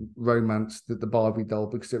 that romanced the Barbie doll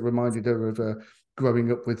because it reminded her of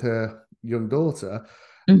growing up with her young daughter.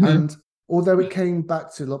 Hmm. And although it came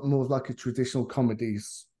back to a lot more of like a traditional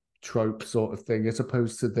comedies trope sort of thing, as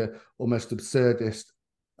opposed to the almost absurdist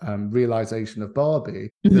realization of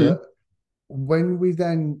Barbie, Hmm. that when we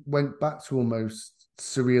then went back to almost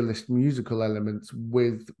surrealist musical elements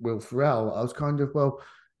with Will Ferrell, I was kind of, well,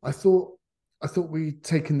 I thought I thought we'd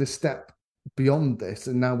taken the step beyond this,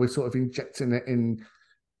 and now we're sort of injecting it in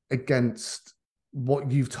against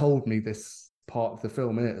what you've told me this part of the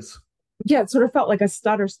film is. Yeah, it sort of felt like a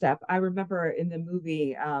stutter step. I remember in the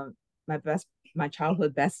movie, my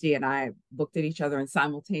childhood bestie and I looked at each other and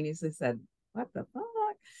simultaneously said, "What the fuck?"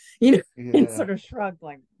 And Yeah. sort of shrugged,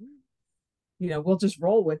 like, we'll just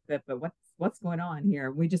roll with it. But what's going on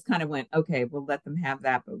here? We just kind of went, okay, we'll let them have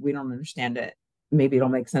that, but we don't understand it. Maybe it'll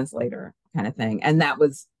make sense later, kind of thing. And that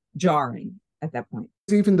was jarring at that point.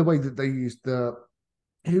 Even the way that they used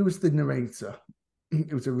who was the narrator?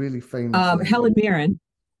 It was a really famous lady. Helen Mirren.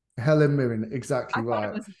 Helen Mirren, exactly I thought it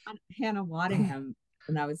right. was Hannah Waddingham,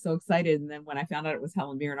 and I was so excited. And then when I found out it was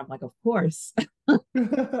Helen Mirren, I'm like, of course.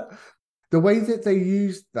 The way that they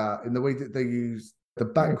used that, and the way that they used the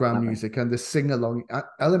Very background clever. music and the sing-along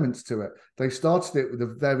elements to it, they started it with a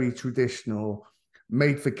very traditional,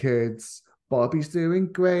 made for kids. Barbie's doing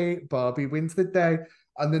great. Barbie wins the day.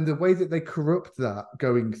 And then the way that they corrupt that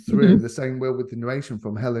going through, Mhm. the same way with the narration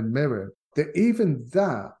from Helen Mirren, that even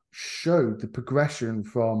that showed the progression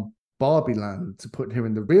from Barbie Land to putting her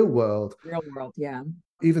in the real world. Real world, yeah.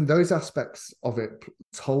 Even those aspects of it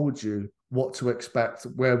told you what to expect,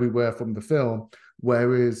 where we were from the film,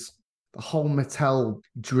 whereas the whole Mattel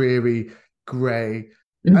dreary grey,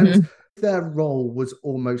 and Hmm. their role was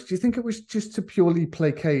almost, do you think it was just to purely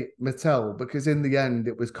placate Mattel? Because in the end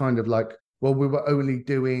it was kind of like, well, we were only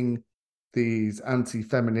doing these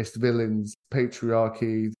anti-feminist villains,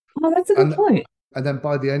 patriarchy, Oh, that's a good and point. and then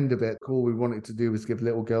by the end of it, all we wanted to do was give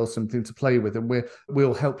little girls something to play with, and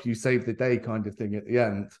we'll help you save the day kind of thing at the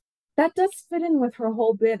end. That does fit in with her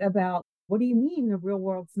whole bit about what do you mean the real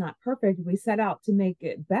world's not perfect? We set out to make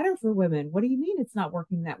it better for women. What do you mean it's not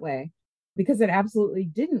working that way? Because it absolutely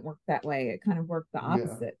didn't work that way. It kind of worked the Yeah.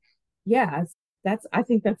 opposite. Yeah, I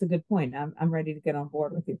think that's a good point. I'm ready to get on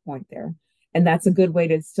board with your point there. And that's a good way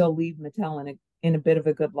to still leave Mattel in a bit of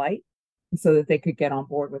a good light so that they could get on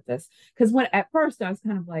board with this. Because when at first I was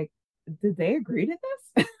kind of like, did they agree to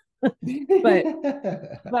this?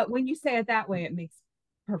 but but when you say it that way, it makes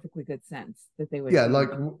perfectly good sense that they would Yeah, be. like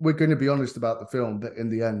we're going to be honest about the film, but in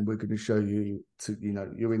the end, we're going to show you to,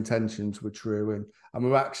 your intentions were true, and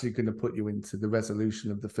we're actually going to put you into the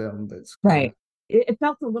resolution of the film. That's Right. It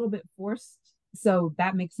felt a little bit forced, so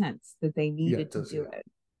that makes sense that they yeah, needed it to does. do Yeah, it.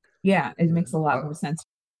 Yeah, it yeah. makes a lot more sense.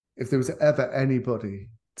 If there was ever anybody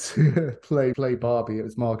to play Barbie, it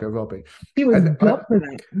was Margot Robbie, He was and built for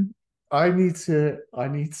that. I need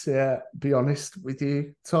to be honest with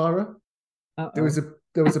you, Tara. There was Uh-oh.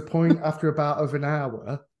 a point after about of an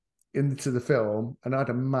hour into the film, and I had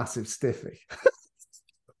a massive stiffy.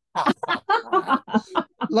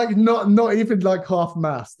 Like not even like half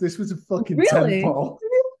mast. This was a fucking Really? tempo.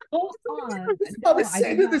 Hold on. I No, was I did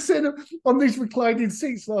sitting at not. the cinema on these reclining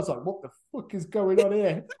seats, and I was like, "What the fuck is going on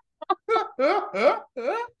here?"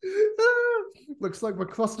 Looks like we're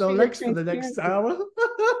crossing our For your legs for the next transparency. hour.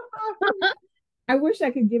 I wish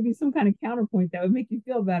I could give you some kind of counterpoint that would make you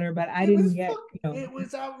feel better, but I It didn't was yet, it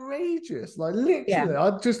was outrageous. Like yeah. literally,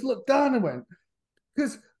 I just looked down and went,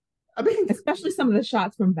 because I mean, Especially some of the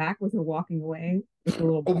shots from back with her walking away with the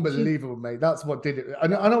little butt cheek. unbelievable, mate. That's what did it.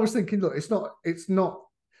 And I was thinking, look, it's not,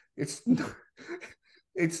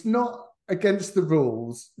 it's not against the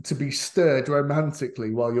rules to be stirred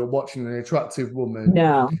romantically while you're watching an attractive woman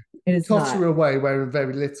No, it is toss her not. away wearing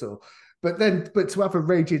very little. But to have a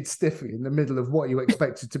raging stiffy in the middle of what you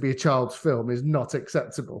expected to be a child's film is not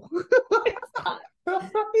acceptable. It's not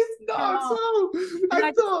at No. all. And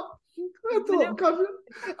I thought, I but thought, God,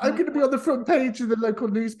 I'm going to be on the front page of the local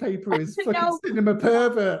newspaper as fucking no, cinema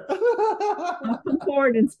pervert. I'll come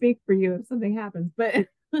forward and speak for you if something happens. But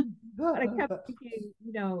I kept thinking,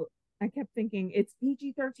 I kept thinking it's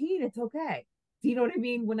PG-13. It's okay. Do you know what I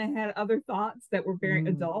mean? When I had other thoughts that were very Mm.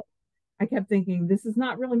 adult, I kept thinking this is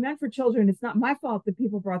not really meant for children. It's not my fault that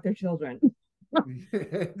people brought their children.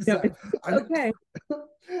 Exactly. It's okay.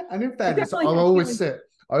 And in I fairness, definitely had feelings.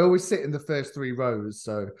 I always sit in the first three rows,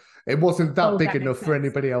 so it wasn't that Oh, big that makes enough for sense.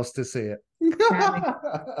 anybody else to see it. That makes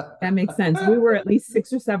that makes sense. We were at least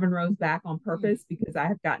 6 or 7 rows back on purpose because I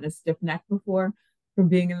have gotten a stiff neck before from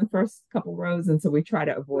being in the first couple rows, and so we try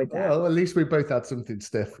to avoid that. Well, at least we both had something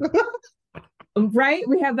stiff. Right?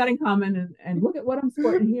 We have that in common, and look at what I'm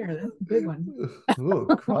sporting here. That's a big one. Oh,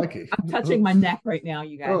 crikey. I'm touching my neck right now,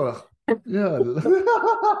 you guys, Oh, yeah.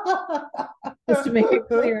 just to make it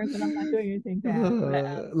clear that I'm not doing anything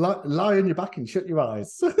bad. Lie on your back and shut your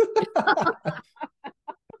eyes.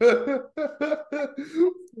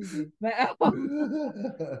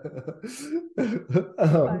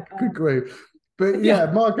 Oh, But, good grief. But yeah,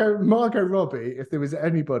 yeah, Margot Robbie, if there was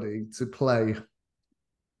anybody to play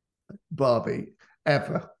Barbie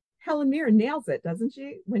ever. Helen Mirren nails it, doesn't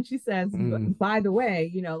she? When she says, Mm, by the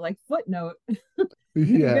way, like footnote, if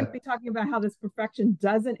you're going yeah. to be talking about how this perfection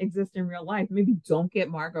doesn't exist in real life, maybe don't get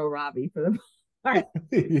Margot Robbie for the part,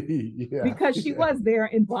 Yeah. because she Yeah. was there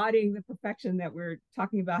embodying the perfection that we're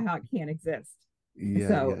talking about how it can't exist. Yeah.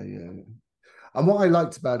 So, Yeah. Yeah. And what I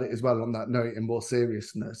liked about it as well, on that note, in more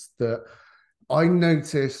seriousness, that I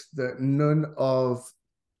noticed that none of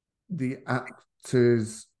the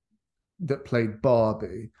actors that played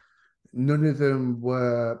Barbie, none of them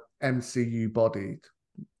were MCU bodied.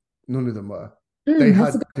 None of them were. They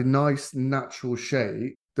that's had a good, a nice natural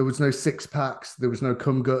shape. There was no six packs. There was no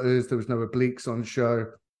cum gutters. There was no obliques on show.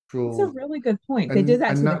 that's a All really good point. They did and that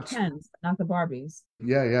and to the that, Kens, but not the Barbies.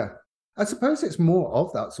 yeah, yeah. I suppose it's more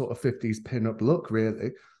of that sort of 50s pin-up look,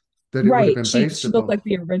 really, that it would have Right. been She based she looked upon. like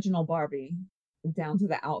the original Barbie down to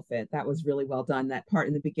the outfit. That was really well done. That part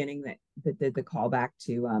in the beginning that did the callback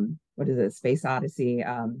to what is it, Space Odyssey.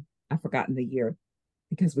 I've forgotten the year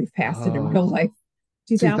because we've passed it in real Oh, life.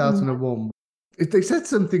 2001. 2001. If they said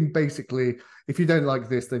something basically, if you don't like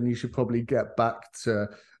this, then you should probably get back to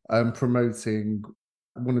promoting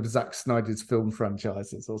one of Zack Snyder's film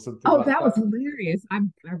franchises or something Oh, like that was that. hilarious. I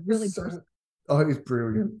really burst. So, oh, it was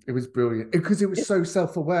brilliant. It was brilliant because it was It's, so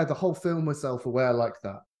self-aware. The whole film was self-aware like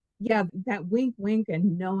that. yeah, that wink wink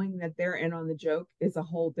and knowing that they're in on the joke is a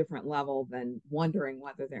whole different level than wondering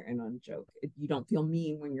whether they're in on the joke. You don't feel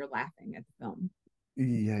mean when you're laughing at the film.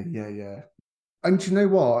 Yeah, yeah, yeah. And do you know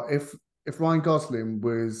what? If Ryan Gosling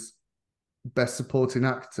was Best Supporting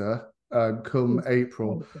Actor come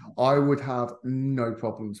April, I would have no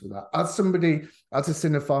problems with that. As a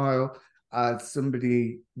cinephile, as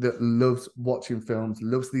somebody that loves watching films,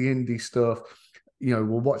 loves the indie stuff,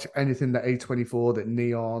 will watch anything that A24, that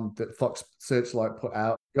Neon, that Fox Searchlight put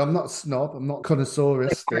out. I'm not a snob, I'm not Like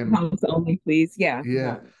connoisseurist art in, house only, please. Yeah, yeah. no,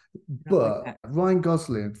 not like But that. Ryan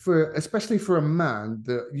Gosling, especially for a man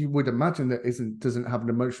that you would imagine that doesn't have an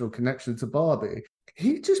emotional connection to Barbie,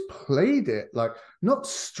 he just played it like not Really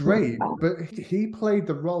straight, well. but he played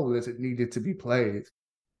the role as it needed to be played.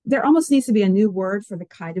 There almost needs to be a new word for the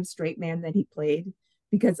kind of straight man that he played,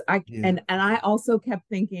 because I Yeah. and I also kept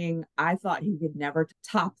thinking I thought he could never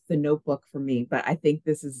top The Notebook for me, but I think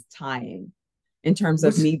this is tying in terms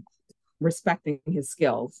of Which me respecting his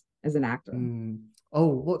skills as an actor. oh,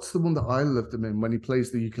 what's the one that I loved him in when he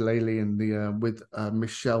plays the ukulele in the with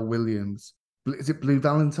Michelle Williams? Is it Blue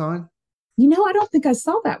Valentine? I don't think I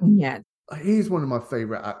saw that one yet. He's one of my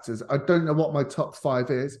favorite actors. I don't know what my top five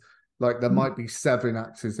is. Like there might be seven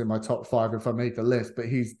actors in my top five if I made the list, but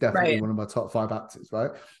he's definitely Right. one of my top five actors, right?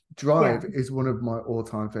 Yeah. Drive is one of my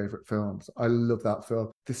all-time favorite films. I love that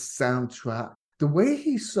film. The soundtrack, the way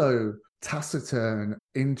he's so taciturn,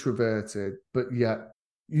 introverted, but yet,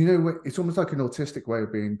 it's almost like an autistic way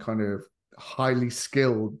of being kind of highly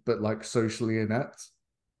skilled, but like socially inept.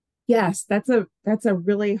 Yes, that's a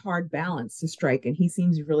really hard balance to strike, and he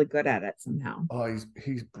seems really good at it somehow. Oh,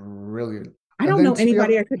 he's brilliant. I And don't then know to be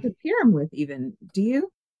anybody able, I could compare him with, even. Do you?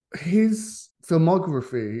 his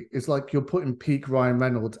filmography is like you're putting peak Ryan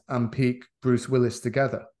Reynolds and peak Bruce Willis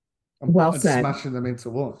together Well and said. smashing them into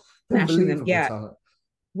one. Smashing them. Unbelievable Yeah. talent.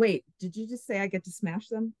 Wait, did you just say I get to smash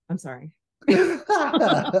them? I'm sorry.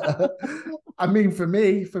 I mean, for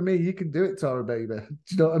me, you can do it, Tara, baby. Do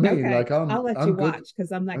you know what I mean? Okay, Like I'll let you I'm good. watch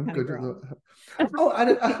because I'm that I'm kind of good at girl. that. Oh,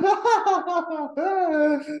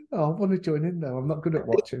 oh, I want to join in though. I'm not good at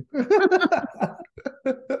watching.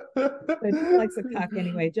 But who likes a cock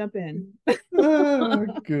anyway? Jump in. Oh,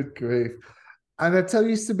 good grief. And I tell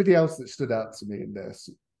you somebody else that stood out to me in this,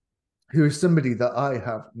 who is somebody that I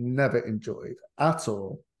have never enjoyed at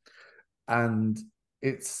all. And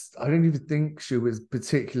I don't even think she was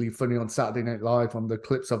particularly funny on Saturday Night Live on the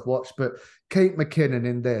clips I've watched, but Kate McKinnon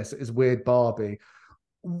in this is Weird Barbie.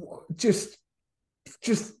 Just,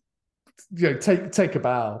 just, take a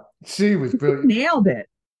bow. She was brilliant. Nailed it.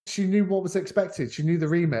 She knew what was expected. She knew the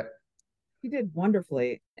remit. She did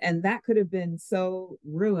wonderfully. And that could have been so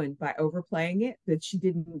ruined by overplaying it that she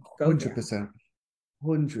didn't go there. 100%.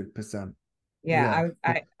 100%. Yeah.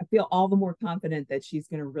 Yeah, I feel all the more confident that she's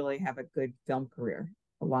going to really have a good film career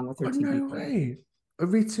along with her Oh, TV no career. way.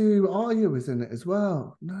 Ritu Arya was in it as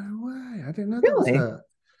well. No way. I didn't know that was Really? her.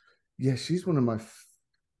 Yeah, she's one of my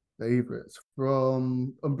favorites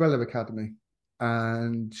from Umbrella Academy.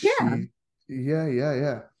 And Yeah.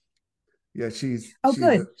 yeah. Oh, She's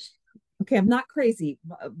good. Okay, I'm not crazy.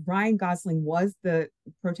 Ryan Gosling was the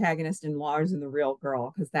protagonist in Lars and the Real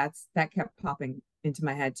Girl, because that kept popping into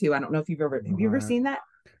my head too. I don't know if have you ever right. seen that?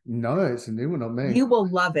 No, it's a new one on me. You will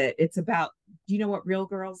love it. It's about, do you know what Real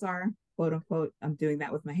Girls are? quote unquote, I'm doing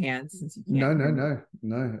that with my hands since you can't No, hear no, me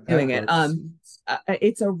no, no. Air doing it. quotes.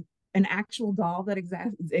 It's an actual doll that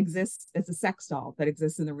exists. It's a sex doll that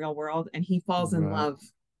exists in the real world, and he falls in Right. love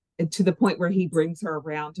to the point where he brings her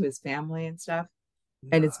around to his family and stuff.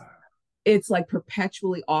 And No. it's like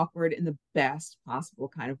perpetually awkward in the best possible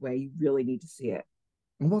kind of way. You really need to see it.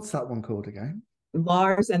 And what's that one called again?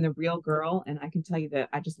 Lars and the Real Girl, and I can tell you that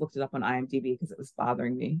I just looked it up on IMDb because it was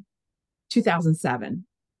bothering me. 2007.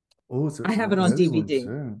 Oh, so I it's have one it of on those ones DVD.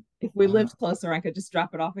 too. If we Wow. lived closer, I could just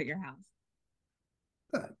drop it off at your house.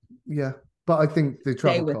 Yeah, but I think the Stay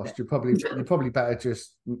travel with cost, it. you're probably better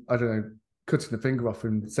just, I don't know, cutting the finger off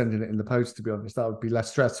and sending it in the post. To be honest, that would be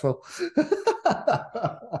less stressful.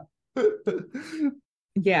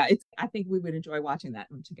 Yeah, it's. I think we would enjoy watching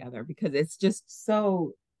that one together because it's just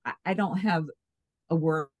so. I don't have a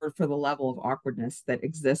word for the level of awkwardness that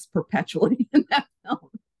exists perpetually in that film.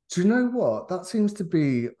 Do you know what? That seems to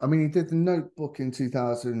be. I mean, he did the Notebook in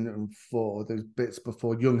 2004. Those bits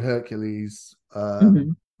before Young Hercules,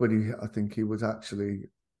 Mm-hmm. when I think he was actually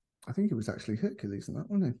Hercules in that,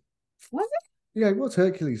 wasn't Was it? he? Yeah, he was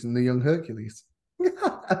Hercules in the Young Hercules.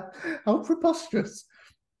 How preposterous!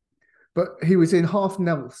 But he was in Half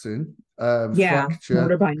Nelson, Yeah, Murder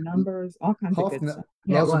Fracture, by Numbers, all kinds of Half good Ne- stuff.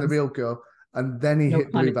 Yeah, it Lars and the was. Real Girl, and then he No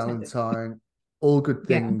hit pun Blue intended. Valentine, All Good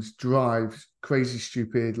Yeah, Things, Drive, Crazy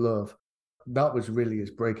Stupid Love. That was really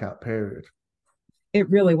his breakout period. it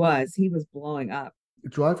really was. He was blowing up.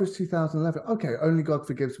 Drive was 2011. Okay, Only God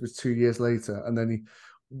Forgives was 2 years later, and then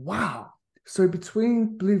wow. So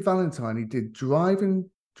between Blue Valentine, he did Driving.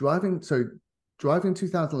 So Driving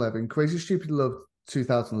 2011, Crazy Stupid Love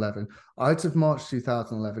 2011, Ides of March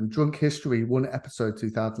 2011, Drunk History one episode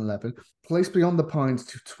 2011, Place Beyond the Pines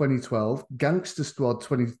to 2012, Gangster Squad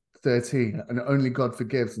 2013, and Only God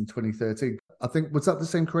Forgives in 2013. I think, was that the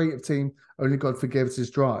same creative team? Only God Forgives is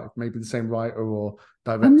Drive, maybe the same writer or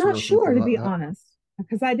I'm director not or sure something to like be that. honest,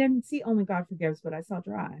 because I didn't see Only God Forgives, but I saw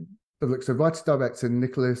Drive. But look, so writer director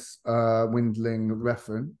Nicholas Windling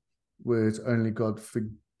Refn was Only God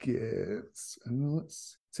Forgives. And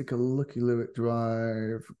let's take a looky loo at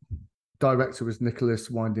Drive. Director was Nicholas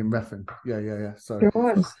Winding Refn. Yeah, yeah, yeah. So, There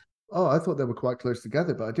was. oh, I thought they were quite close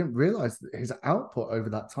together, but I didn't realize that his output over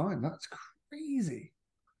that time. That's crazy.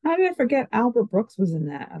 How did I forget Albert Brooks was in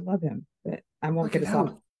that? I love him, but I won't Look get at us off.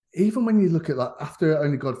 how, even when you look at like after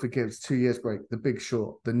Only God Forgives, 2 years break, The Big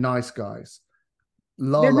Short, The Nice Guys,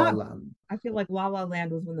 La They're La not. Land, I feel like La La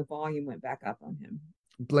Land was when the volume went back up on him.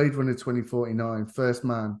 Blade Runner 2049, First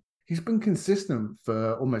Man. He's been consistent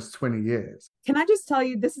for almost 20 years. Can I just tell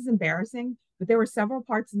you, this is embarrassing, but there were several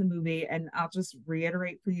parts in the movie, and I'll just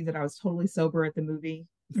reiterate for you that I was totally sober at the movie.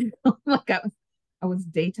 Like I was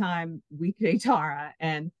daytime weekday Tara,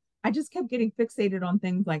 and I just kept getting fixated on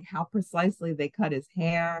things like how precisely they cut his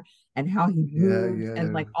hair and how he Yeah, moved, yeah, and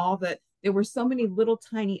yeah. like all the there were so many little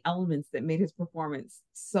tiny elements that made his performance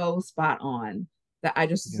so spot on that I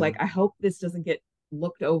just was Yeah. like, I hope this doesn't get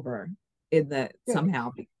looked over in the Yeah.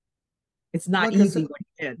 somehow. It's not Like I easy said, what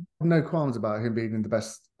he did. no qualms about him being in the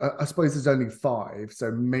best. I suppose there's only five,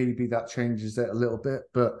 so maybe that changes it a little bit.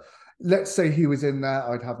 But let's say he was in there,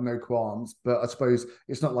 I'd have no qualms. But I suppose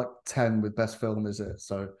it's not like 10 with best film, is it?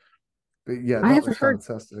 So, but yeah, I that have was heard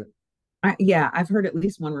fantastic. yeah, I've heard at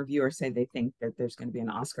least one reviewer say they think that there's going to be an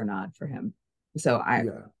Oscar nod for him. So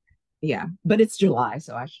Yeah. yeah, but it's July,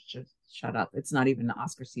 so I should just shut up. It's not even the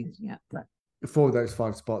Oscar season yet, but Four of those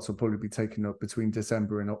five spots will probably be taken up between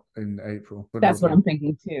December and in April. But that's it'll what be, I'm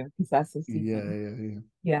thinking too, because that's the yeah, season.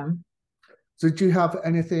 yeah, yeah. Yeah. So, do you have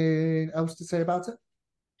anything else to say about it?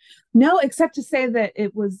 No, except to say that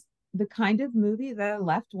it was the kind of movie that I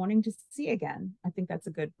left wanting to see again. I think that's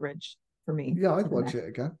a good bridge for me Yeah, to I'd the watch next. it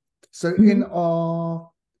again. So,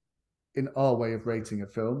 Mhm. in our way of rating a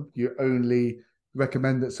film, you only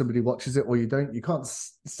recommend that somebody watches it or you don't. You can't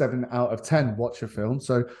 7 out of 10 watch a film.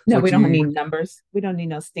 So No, what we do don't you? need numbers. We don't need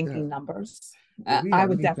no Yeah, stinking numbers. we I don't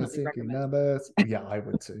would need no definitely thinking recommend. numbers. Yeah, I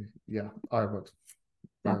would too. Yeah, I would.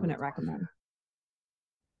 I would. Definite recommend.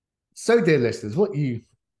 So, dear listeners, what you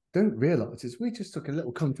don't realize is we just took a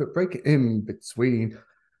little comfort break in between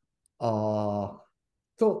our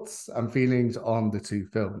thoughts and feelings on the two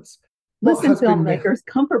films. What Listen, has been filmmakers,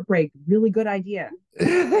 comfort break, really good idea.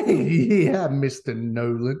 yeah, Mr.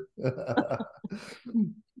 Nolan.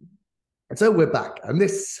 So we're back, and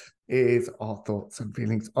this is our thoughts and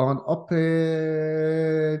feelings on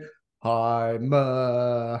Oppenheimer.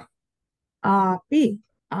 B,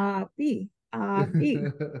 B, B.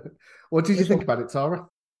 What did you There's think a about it, Tara?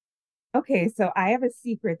 Okay, so I have a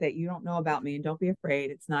secret that you don't know about me, and don't be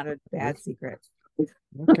afraid. It's not a bad Good. secret.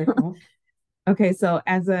 Okay. Well, Okay, so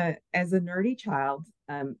as a nerdy child,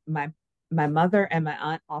 my my mother and my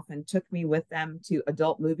aunt often took me with them to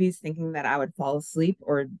adult movies, thinking that I would fall asleep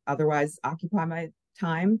or otherwise occupy my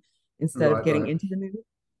time instead of Right, getting right. into the movie.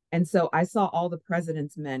 And so I saw all the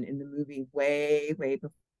President's Men in the movie way, way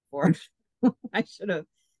before I should have.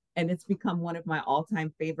 And it's become one of my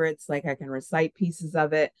all-time favorites. Like I can recite pieces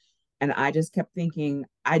of it. And I just kept thinking,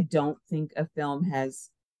 I don't think a film has,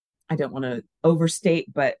 I don't want to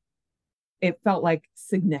overstate, but it felt like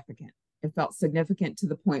significant. It felt significant to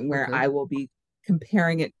the point where Okay. I will be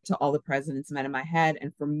comparing it to all the President's Men in my head.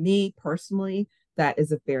 And for me personally, that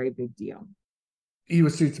is a very big deal. You were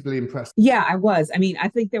suitably impressed. Yeah, I was. I mean, I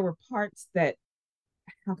think there were parts that,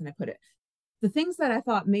 how can I put it? The things that I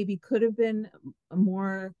thought maybe could have been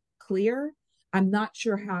more clear, I'm not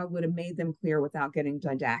sure how I would have made them clear without getting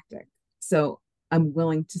didactic. So I'm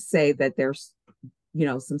willing to say that there's,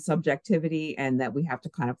 some subjectivity and that we have to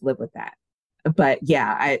kind of live with that. But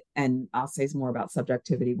yeah, and I'll say some more about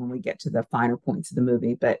subjectivity when we get to the finer points of the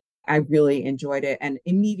movie. But I really enjoyed it and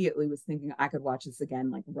immediately was thinking I could watch this again,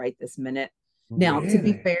 like right this minute. Now, Really?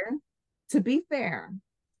 to be fair,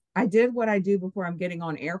 I did what I do before I'm getting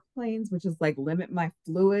on airplanes, which is like limit my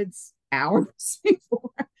fluids hours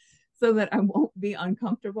before so that I won't be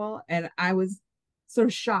uncomfortable. And I was sort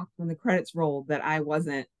of shocked when the credits rolled that I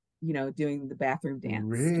wasn't, doing the bathroom dance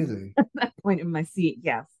Really? at that point in my seat.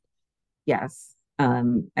 Yes. Yes.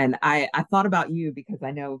 And I thought about you because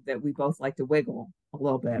I know that we both like to wiggle a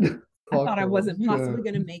little bit. I thought I Parkour, wasn't yeah. possibly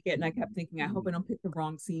going to make it. And I kept thinking, I hope I don't pick the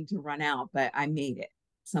wrong scene to run out, but I made it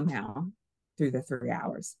somehow through the 3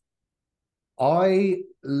 hours. I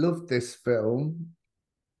loved this film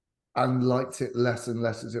and liked it less and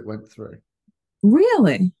less as it went through.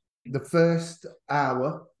 Really? The first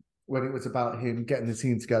hour, when it was about him getting the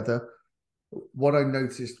team together, what I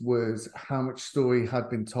noticed was how much story had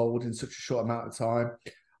been told in such a short amount of time.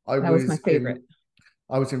 I That was my was favorite. in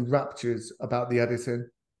I was in raptures about the editing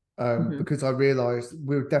Mm-hmm. because I realized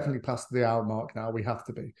we're definitely past the hour mark now. We have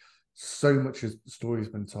to be. So much as story has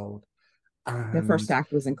been told. The first And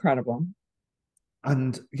act was incredible.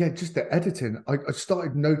 yeah, just the editing. I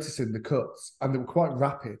started noticing the cuts and they were quite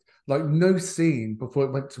rapid. Like no scene before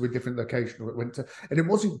it went to a different location or it went to, and it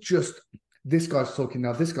wasn't just this guy's talking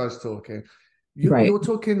now, this guy's talking. Right. You're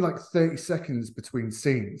talking like 30 seconds between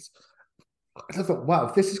scenes. I thought, wow,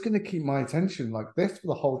 if this is going to keep my attention like this for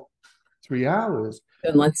the whole 3 hours.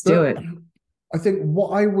 Then let's do But it. I think what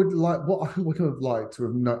I would have liked to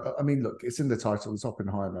have known, I mean, look, it's in the title, it's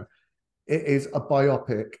Oppenheimer. It is a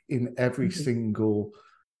biopic in every Mhm. single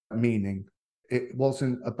meaning. It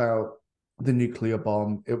wasn't about the nuclear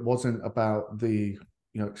bomb. It wasn't about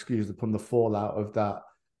excuse the pun, the fallout of that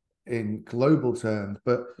in global terms.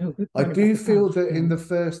 But Oh, good I part about do the feel punch. that Yeah. in the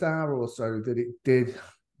first hour or so that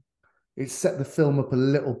it set the film up a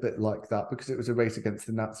little bit like that because it was a race against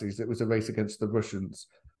the Nazis. It was a race against the Russians.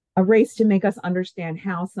 A race to make us understand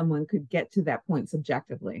how someone could get to that point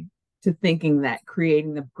subjectively, to thinking that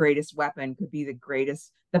creating the greatest weapon could be the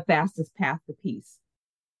fastest path to peace.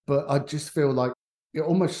 But I just feel like it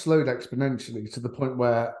almost slowed exponentially to the point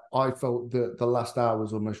where I felt that the last hour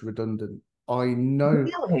was almost redundant. I know,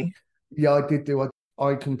 Really? yeah, I did do.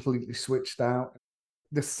 I completely switched out.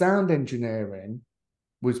 The sound engineering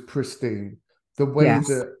was pristine. The way Yes.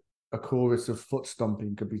 that a chorus of foot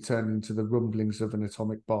stomping could be turned into the rumblings of an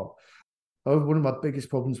atomic bomb. However, one of my biggest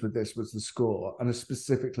problems with this was the score, and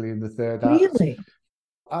specifically in the third act. Really?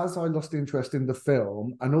 As I lost interest in the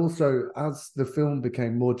film, and also as the film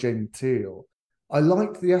became more genteel, I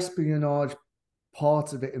liked the espionage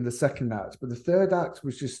part of it in the second act, but the third act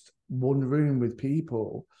was just one room with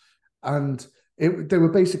people, and they were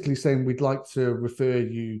basically saying we'd like to refer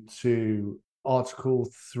you to Article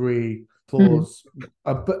 3, Hmm. clause,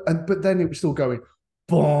 but then it was still going,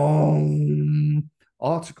 boom,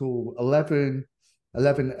 Article 11,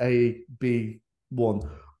 11A B1,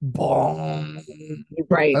 boom,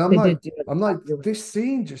 Right. and They did do it I'm a like, lot. You're right. this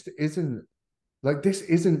scene just isn't like this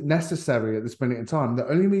isn't necessary at this minute in time. The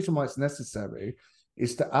only reason why it's necessary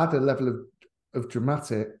is to add a level of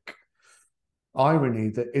dramatic irony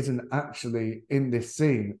that isn't actually in this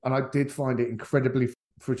scene. And I did find it incredibly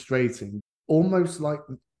frustrating, almost like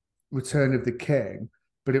Return of the King,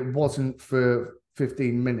 but it wasn't for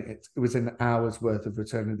 15 minutes. It was an hour's worth of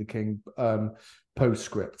Return of the King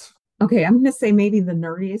postscript. Okay, I'm going to say maybe the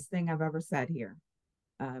nerdiest thing I've ever said here.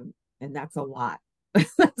 And that's a lot.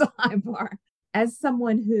 That's a high bar. As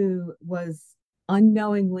someone who was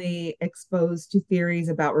unknowingly exposed to theories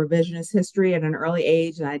about revisionist history at an early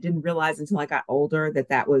age, and I didn't realize until I got older that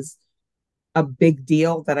that was a big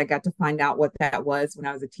deal, that I got to find out what that was when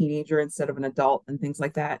I was a teenager instead of an adult and things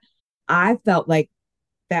like that. I felt like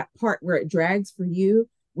that part where it drags for you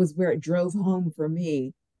was where it drove home for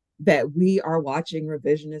me that we are watching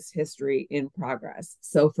revisionist history in progress.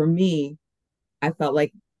 So for me, I felt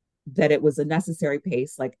like that it was a necessary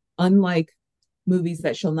pace, like unlike movies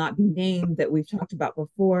that shall not be named that we've talked about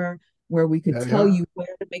before, where we could Yeah, tell yeah. you where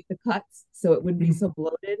to make the cuts so it wouldn't be so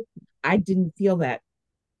bloated. I didn't feel that.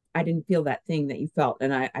 I didn't feel that thing that you felt.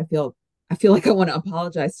 And I feel like I want to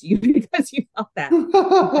apologize to you because you felt that.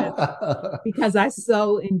 Because because I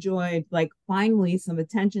so enjoyed like finally some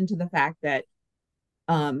attention to the fact that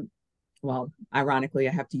um well, ironically,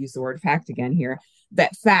 I have to use the word fact again here,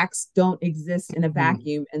 that facts don't exist in a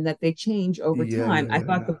vacuum and that they change over Yeah, time. yeah, I yeah,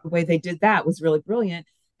 thought yeah. the way they did that was really brilliant.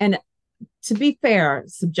 And to be fair,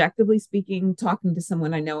 subjectively speaking, talking to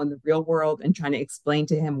someone I know in the real world and trying to explain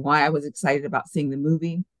to him why I was excited about seeing the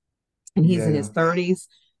movie, and he's Yeah, in yeah. his 30s,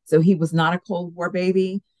 so he was not a Cold War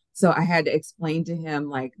baby. So I had to explain to him,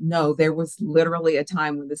 like, no, there was literally a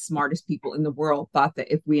time when the smartest people in the world thought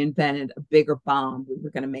that if we invented a bigger bomb, we were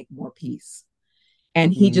going to make more peace.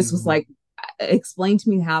 And he just was Mm. like, explain to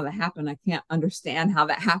me how that happened. I can't understand how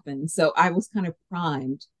that happened. So I was kind of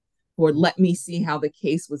primed for let me see how the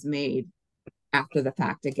case was made after the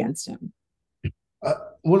fact against him. Uh,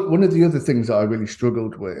 one of the other things that I really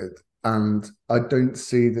struggled with, and I don't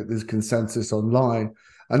see that there's consensus online,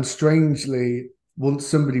 and strangely, once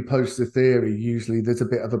somebody posts a theory, usually there's a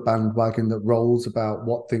bit of a bandwagon that rolls about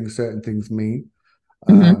what things certain things mean.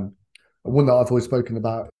 Mm-hmm. Um, One that I've always spoken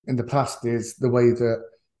about in the past is the way that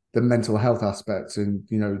the mental health aspects and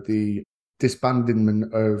the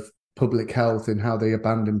disbandment of public health and how they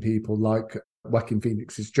abandon people like Joaquin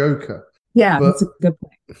Phoenix's Joker. Yeah, But that's a good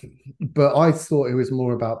point. I thought it was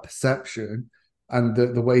more about perception and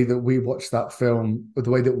the way that we watch that film, or the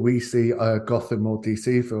way that we see a Gotham or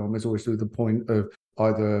DC film is always through the point of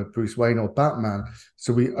either Bruce Wayne or Batman.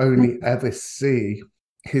 So we only ever see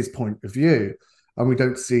his point of view, and we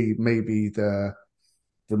don't see maybe the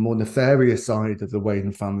more nefarious side of the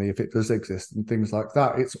Wayne family, if it does exist, and things like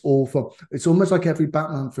that. It's almost like every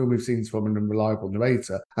Batman film we've seen is from an unreliable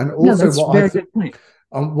narrator. And No, also that's a very good point.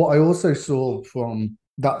 what I also saw from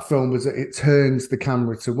that film was that it turns the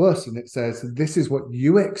camera to us and it says, "This is what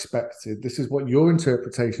you expected. This is what your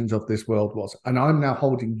interpretations of this world was, and I'm now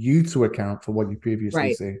holding you to account for what you previously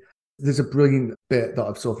Right. see." There's a brilliant bit that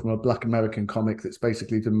I've saw from a Black American comic that's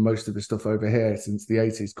basically done most of the stuff over here since the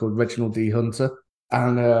 80s, called Reginald D. Hunter.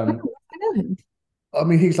 And I know him. I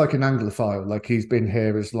mean, he's like an Anglophile. Like, he's been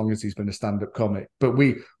here as long as he's been a stand-up comic. But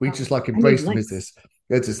we just like I need embraced him as links. this.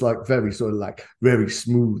 It's just like very sort of like very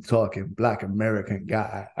smooth talking Black American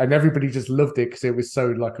guy, and everybody just loved it because it was so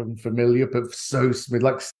like unfamiliar but so smooth.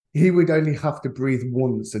 Like, he would only have to breathe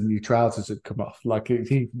once and your trousers would come off. Like,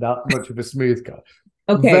 he's that much of a smooth guy.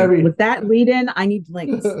 Okay, Very. with that lead in, I need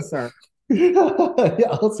links, sir.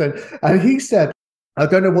 Yeah, also, and he said, I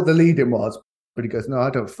don't know what the lead in was, but he goes, "No, I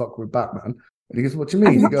don't fuck with Batman." And he goes, "What do you I've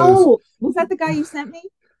mean?" He heard, goes, oh, was that the guy you sent me?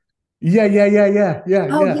 "Yeah, yeah, yeah, yeah, yeah,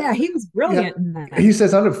 Oh yeah, yeah, he was yeah." brilliant in that. He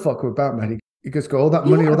says, "I don't fuck with Batman." He goes, "Got all that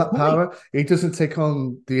He money, had all a that point, power. He doesn't take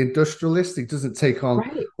on the industrialists. He doesn't take on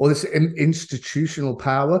right? all this institutional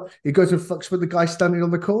power. He goes and fucks with the guy standing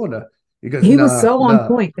on the corner." He goes, He was "Nah, so on nah."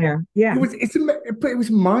 point there. Yeah, But it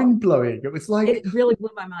was mind blowing. It was like, it really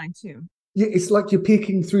blew my mind too. yeah, it's like you're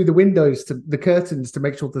peeking through the windows to the curtains to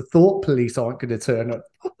make sure the thought police aren't going to turn up.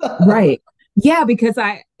 Right. Yeah, because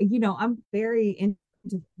I'm very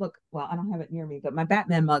into look, well, I don't have it near me, but my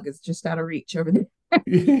Batman mug is just out of reach over there that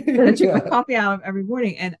I drink my Yeah, coffee out of every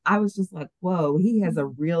morning. And I was just like, whoa, he has a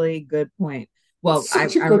really good point. Well,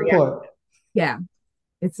 such a I good react, point. yeah,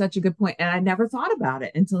 it's such a good point. And I never thought about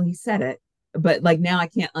it until he said it. But like now I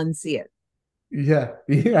can't unsee it. Yeah,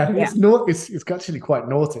 yeah, Yeah, it's not. It's actually quite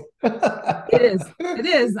naughty. it is. It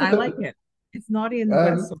is. I like it. It's naughty in the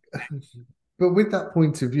best um, sort of way. but with that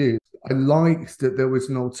point of view, I liked that there was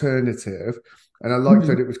an alternative, and I liked Mhm.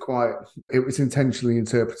 that it was intentionally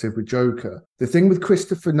interpreted with Joker. The thing with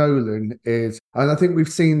Christopher Nolan is, and I think we've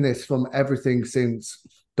seen this from everything since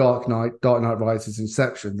Dark Knight Rises,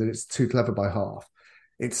 Inception, that it's too clever by half.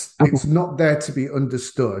 It's Okay. not there to be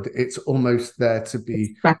understood. It's almost there It's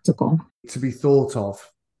be practical. to be thought of,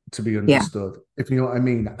 to be Yeah. understood, if you know what I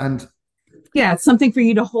mean. And Yeah. It's something for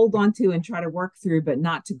you to hold on to and try to work through, but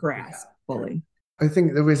not to grasp fully. I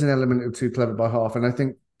think there is an element of too clever by half. And I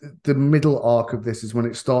think the middle arc of this is when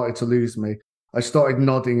it started to lose me. I started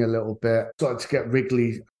nodding a little bit, started to get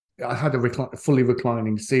wriggly. I had a fully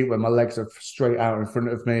reclining seat where my legs are straight out in front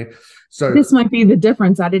of me. So This might be the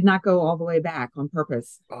difference. I did not go all the way back on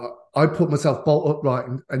purpose. I put myself bolt upright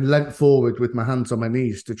and leant forward with my hands on my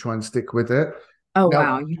knees to try and stick with it. Oh,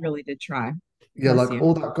 wow. Now, You really did try. Yeah, Bless like you.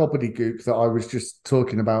 all that gobbledygook that I was just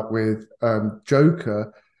talking about with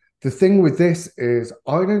Joker. The thing with this is,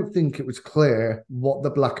 I don't think it was clear what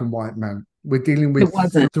the black and white meant. We're dealing It with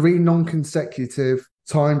wasn't. three non-consecutive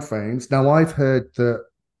time frames. Now, I've heard that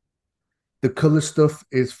the color stuff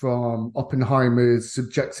is from Oppenheimer's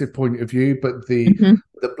subjective point of view, but Mhm.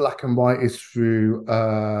 the black and white is through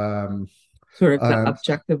Sort of the um,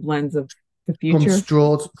 objective lens of the future. From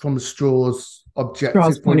Straw's Straw's objective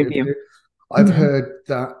point point of of view. view. I've Hmm. heard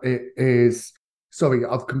that it is. Sorry,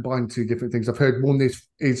 I've combined two different things. I've heard one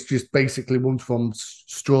is just basically one's from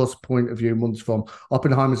Straw's point of view, and one's from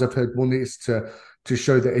Oppenheimer's. I've heard one is to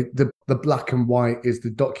show that the black and white is the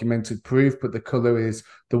documented proof, but the color is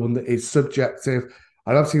the one that is subjective.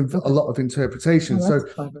 And I've seen a Okay. lot of interpretation. Oh, that's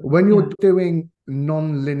So clever. when you're Yeah. doing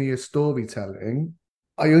non-linear storytelling,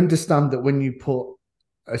 I understand that when you put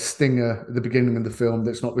a stinger at the beginning of the film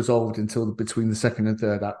that's not resolved until between the second and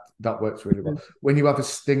third act, that works really well. Mhm. When you have a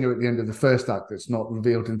stinger at the end of the first act that's not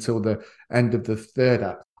revealed until the end of the third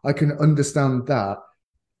act, I can understand that.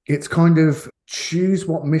 It's kind of choose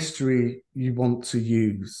what mystery you want to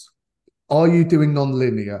use. Are you doing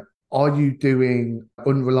non-linear? Are you doing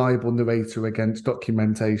unreliable narrator against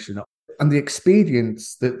documentation? And the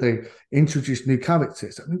expedience that they introduced new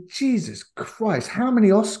characters. I mean, Jesus Christ, how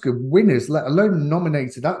many Oscar winners, let alone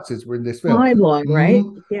nominated actors, were in this film? Mind blowing, right?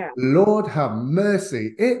 Yeah. Lord have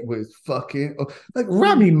mercy. It was fucking like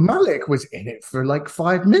Rami Malek was in it for like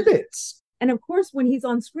 5 minutes. And of course, when he's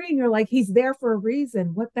on screen, you're like, he's there for a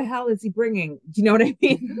reason. What the hell is he bringing? Do you know what I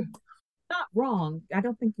mean? Not wrong. I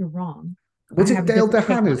don't think you're wrong. I Was it have a Dale different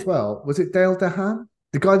take DeHaan on as it. well? Was it Dale DeHaan?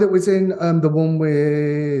 The guy that was in the one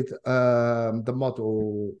with the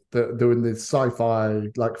model that doing the sci-fi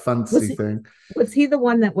like Was fantasy he, thing. was he the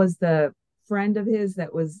one that was the friend of his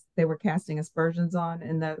that was they were casting aspersions on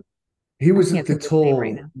in the He I was can't the think of his name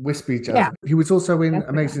right tall, now. wispy jazz. Yeah, He was also in that's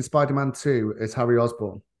the guy. Amazing Spider-Man 2 as Harry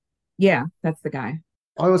Osborn. Yeah, that's the guy.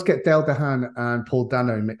 I always get Dale DeHaan and Paul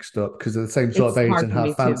Dano mixed up because they're the same sort of It's age hard and for me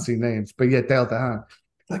have too. fancy names. But yeah, Dale DeHaan.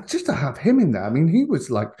 Like just to have him in there. I mean, he was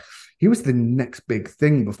the next big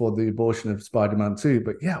thing before the abortion of Spider-Man 2.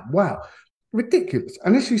 But yeah, wow. Ridiculous.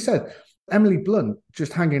 And as you said, Emily Blunt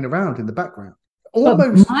just hanging around in the background. But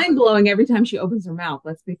Almost mind blowing every time she opens her mouth,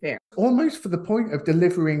 let's be fair. almost for the point of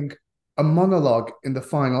delivering a monologue in the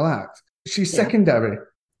final act. She's Yeah. secondary.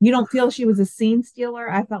 You don't feel she was a scene stealer?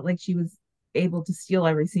 I felt like she was able to steal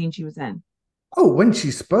every scene she was in. Oh, when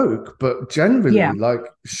she spoke, but generally, Yeah. like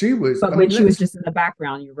she was. But I when mean, she was just in the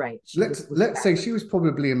background, you're right. She was with the let's say background. she was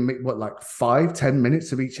probably in what like 5, 10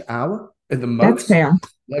 minutes of each hour at the That's most. fair.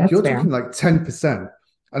 Like That's you're fair. talking like 10%,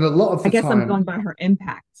 and a lot of I the guess I'm time, going by her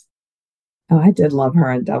impact. Oh, I did love her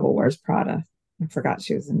in Devil Wears Prada. I forgot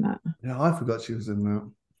she was in that. yeah, I forgot she was in that.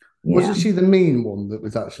 Yeah. Wasn't she the mean one that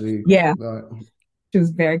was actually Yeah. like? She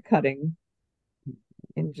was very cutting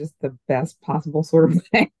in just the best possible sort of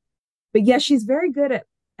way. But yeah, she's very good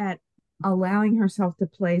at allowing herself to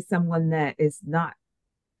play someone that is not,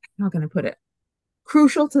 how can I put it,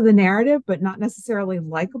 crucial to the narrative, but not necessarily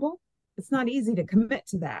likable. It's not easy to commit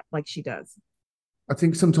to that like she does. I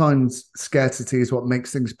think sometimes scarcity is what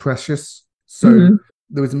makes things precious. So Mhm.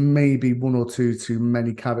 there was maybe one or two too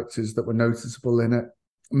many characters that were noticeable in it.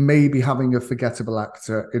 Maybe having a forgettable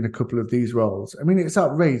actor in a couple of these roles. I mean, it's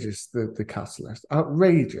outrageous, the cast list.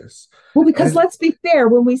 Outrageous. Well, because And let's be fair,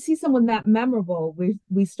 when we see someone that memorable,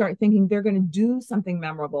 we start thinking they're going to do something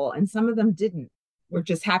memorable, and some of them didn't. We're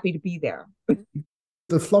just happy to be there.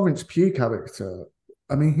 the Florence Pugh character,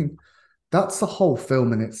 I mean, that's the whole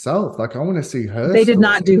film in itself. Like, I want to see her They did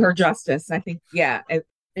not story. do her justice. I think, yeah,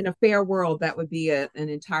 in a fair world, that would be an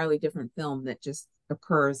entirely different film that just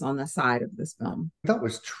occurs on the side of this film. That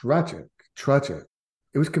was tragic, tragic.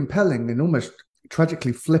 It was compelling and almost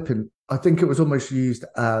tragically flippant. I think it was almost used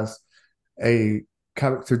as a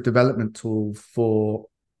character development tool for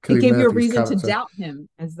It Cillian gave you a Murphy's reason to character. doubt him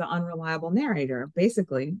as the unreliable narrator,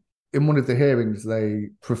 basically. In one of the hearings,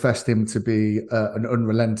 they professed him to be an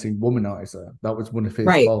unrelenting womanizer. That was one of his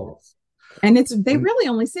Right. faults. And they And really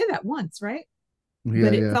only say that once, right? yeah,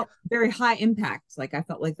 But it yeah. felt very high impact. Like I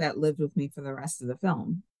felt like that lived with me for the rest of the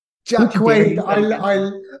film. Jack Don't you dare Quaid, use that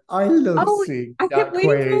against me. I love Oh, seeing I kept Jack waiting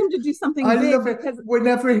for Quaid. him to do something I big love it because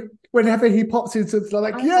whenever he pops into something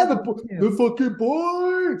like, I yeah, love him the too. fucking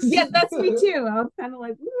boys. Yeah, that's me too. I was kind of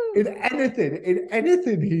like, in woo.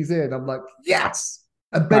 anything he's in, I'm like, yes.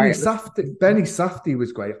 And Sorry, it was Benny Safdie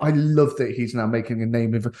was great. I love that he's now making a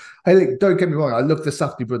name of. Hey, look, don't get me wrong. I love the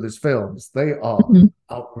Safdie brothers films. They are Mhm.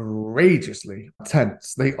 outrageously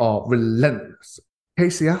tense. They are relentless.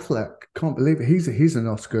 Casey Affleck, can't believe it. He's an He an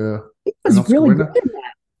was Oscar really good winner. in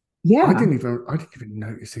that. Yeah. I didn't even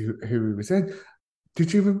notice who he was in.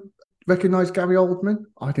 Did you even recognize Gary Oldman?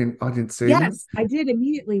 I didn't see him. Yes, I did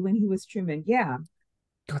immediately when he was Truman. Yeah.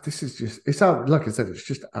 God, this is just, it's out, like I said, it's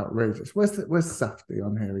just outrageous. Where's Safdie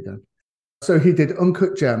on here again? So he did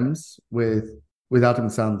Uncut Gems with Adam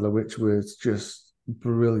Sandler, which was just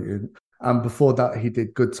brilliant. And before that, he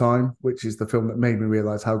did Good Time, which is the film that made me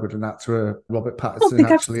realize how good an actor Robert I don't Pattinson think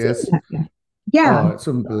I've actually seen is. that yet. Yeah. Oh, it's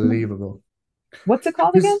unbelievable. What's it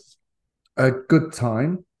called again? Because A Good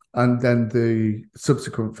Time, and then the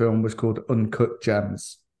subsequent film was called Uncut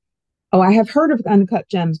Gems. Oh, I have heard of Uncut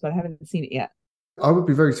Gems, but I haven't seen it yet. I would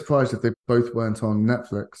be very surprised if they both weren't on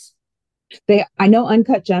Netflix. I know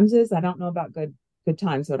Uncut Gems is. I don't know about Good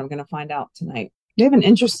Times, but I'm going to find out tonight. They have an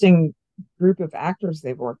interesting group of actors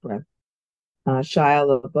they've worked with.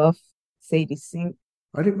 Shia LaBeouf, Sadie Sink.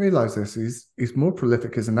 I didn't realize this. He's more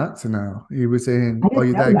prolific as an actor now. He was in I Are didn't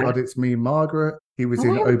You know There, that. God? It's Me, Margaret. He was Oh, I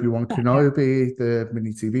in haven't Obi-Wan seen that yet. Kenobi, the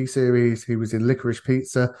mini TV series. He was in Licorice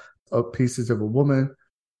Pizza, Pieces of a Woman.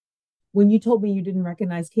 When you told me you didn't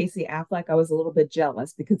recognize Casey Affleck, I was a little bit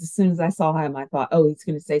jealous because as soon as I saw him, I thought, oh, he's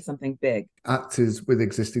going to say something big. Actors with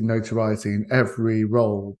existing notoriety in every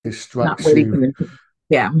role Not distracts waiting you for them.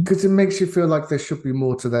 Yeah. because it makes you feel like there should be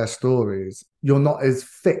more to their stories. You're not as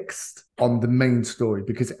fixed on the main story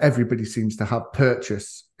because everybody seems to have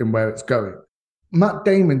purchase in where it's going. Matt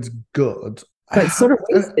Damon's good. But it's sort of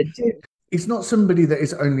wasted too. He's not somebody that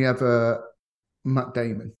is only ever Matt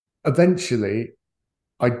Damon. Eventually,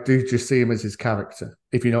 I do just see him as his character,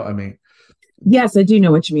 if you know what I mean. Yes, I do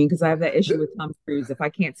know what you mean because I have that issue with Tom Cruise. If I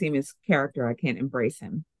can't see him as character, I can't embrace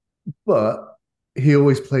him. But he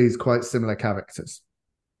always plays quite similar characters.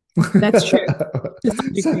 That's true. To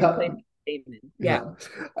some So degree, that, played Damon. yeah.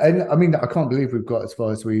 Yeah. And I mean, I can't believe we've got as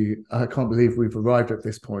far as I can't believe we've arrived at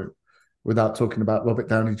this point without talking about Robert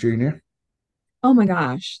Downey Jr. Oh my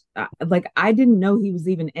gosh. Like I didn't know he was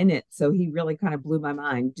even in it, so he really kind of blew my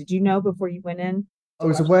mind. Did you know before you went in I to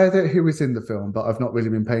was watch? aware that he was in the film, but I've not really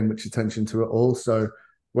been paying much attention to it all. So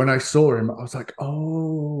when I saw him, I was like,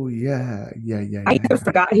 oh, I either yeah.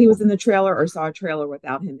 forgot he was in the trailer or saw a trailer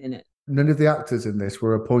without him in it. None of the actors in this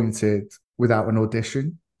were appointed without an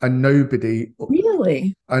audition, and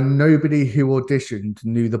Really? nobody who auditioned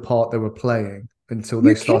knew the part they were playing until they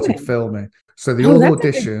You're started kidding. filming. So they Oh, all that's a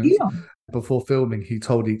big auditioned. deal. Before filming, he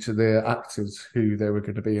told each of the actors who they were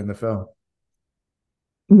going to be in the film.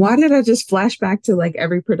 Why did I just flash back to like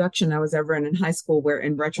every production I was ever in high school where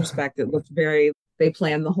in retrospect it looked very, they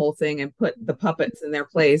planned the whole thing and put the puppets in their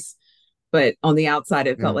place, but on the outside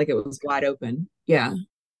it felt Yeah. like it was wide open. Yeah.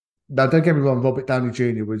 Now, don't get me wrong, Robert Downey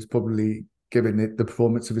Jr. was probably giving it the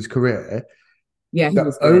performance of his career. Yeah, he The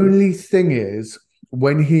was good. only thing is,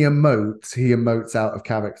 when he emotes out of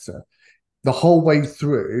character. The whole way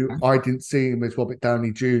through, I didn't see him as Robert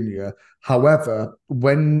Downey Jr. However,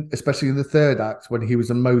 especially in the third act, when he was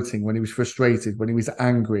emoting, when he was frustrated, when he was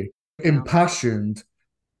angry, Yeah. impassioned,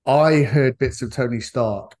 I heard bits of Tony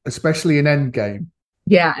Stark, especially in Endgame.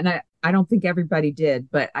 Yeah, and I don't think everybody did,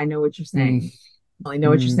 but I know what you're Mm, saying. I know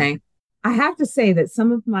what you're mm, saying. I have to say that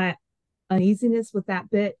some of my uneasiness with that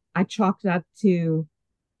bit, I chalked up to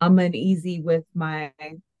I'm uneasy with my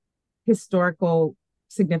historical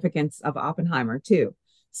significance of Oppenheimer too.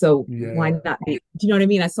 So why yeah. not be? Do you know what I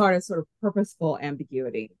mean? I saw it as sort of purposeful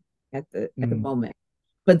ambiguity at the Mm, moment.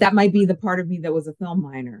 But that might be the part of me that was a film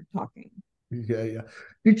minor talking. yeah.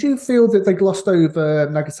 Did you feel that they glossed over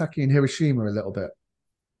Nagasaki and Hiroshima a little bit?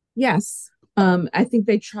 Yes. I think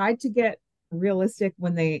they tried to get realistic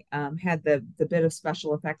when they had the bit of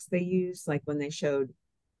special effects they used, like when they showed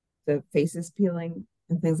the faces peeling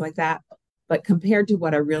and things like that. But compared to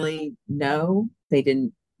what I really know, they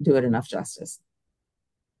didn't do it enough justice.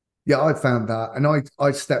 Yeah, I found that, and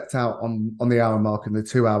I stepped out on the hour mark and the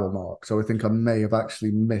 2 hour mark, so I think I may have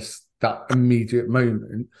actually missed that immediate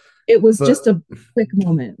moment. It was But just a quick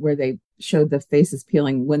moment where they showed the faces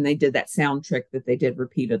peeling when they did that sound trick that they did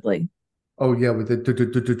repeatedly. oh yeah, with the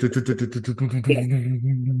Yeah.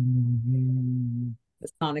 The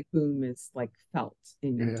sonic boom is like felt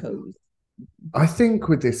in your yeah. toes. I think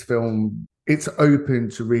with this film, it's open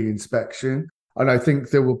to re-inspection, and I think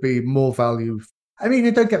there will be more value. I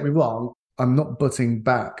mean, don't get me wrong, I'm not butting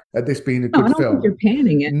back at this being a No, I good don't think you're film.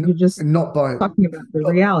 panning it. You're just Not by talking about the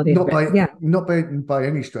reality of it. Yeah. by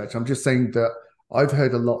any stretch. I'm just saying that I've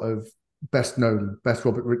heard a lot of best known, best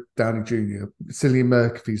Robert Downey Jr., Cillian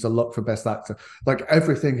Murphy's a lot for best actor. Like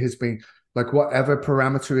everything has been like whatever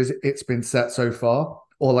parameter is it's been set so far.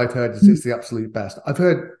 All I've heard is it's the absolute best.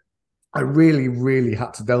 I really, really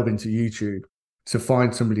had to delve into YouTube to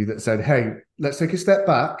find somebody that said, "Hey, let's take a step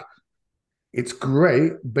back. It's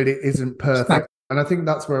great, but it isn't perfect." And I think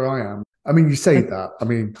that's where I am. I mean, you say that. I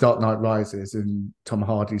mean, Dark Knight Rises and Tom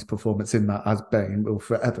Hardy's performance in that as Bane will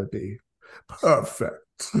forever be perfect.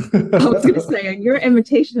 I was going to say, and your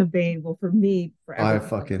imitation of Bane will, for me, forever I be perfect.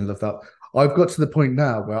 fucking love that. I've got to the point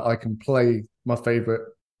now where I can play my favorite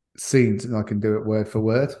scenes and I can do it word for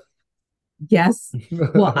word. Yes.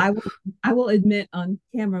 Well, I will admit on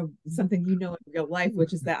camera something you know in real life,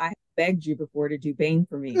 which is that I begged you before to do Bane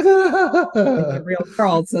for me in the real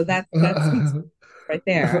world. So that speaks right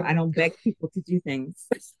there. I don't beg people to do things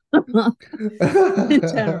in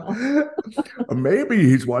general. Maybe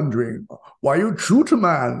he's wondering why you shoot a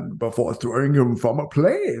man before throwing him from a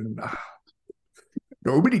plane.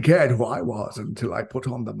 Nobody cared who I was until I put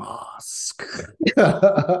on the mask.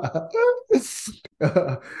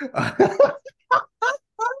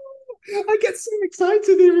 I get so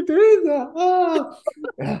excited even doing that. Oh.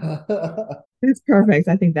 It's perfect.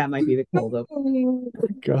 I think that might be the cold open. Oh my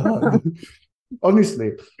God.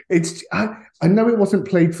 Honestly, I know it wasn't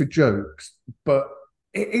played for jokes, but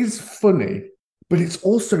it is funny, but it's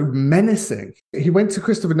also menacing. He went to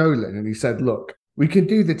Christopher Nolan and he said, look, we can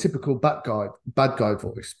do the typical bad guy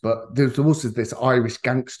voice, but there's also this Irish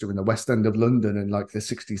gangster in the West End of London in like the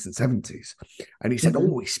 60s and 70s. And he said,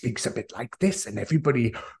 oh, he speaks a bit like this, and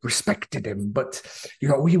everybody respected him. But, he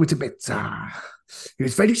was a bit, he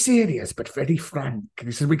was very serious, but very frank. And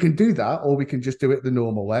he said, we can do that, or we can just do it the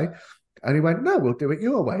normal way. And he went, no, we'll do it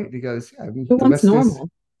your way. And he goes, yeah, Who wants normal?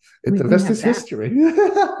 The rest is history.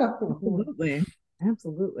 Absolutely.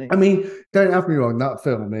 Absolutely. I mean, don't have me wrong, that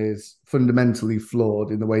film is fundamentally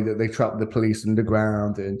flawed in the way that they trap the police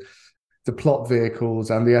underground, and the plot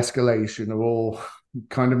vehicles and the escalation are all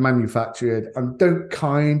kind of manufactured and don't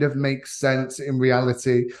kind of make sense in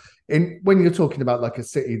reality. When you're talking about like a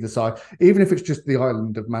city the size, even if it's just the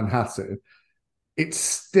island of Manhattan, it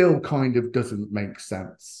still kind of doesn't make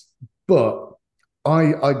sense. But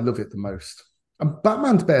I love it the most. And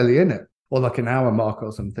Batman's barely in it, or like an hour mark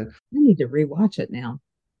or something. I need to rewatch it now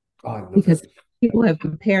because people have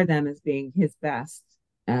compared them as being his best,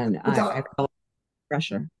 and I felt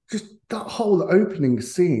pressure. Just that whole opening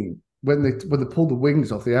scene when they pull the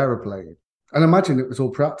wings off the aeroplane, and I imagine it was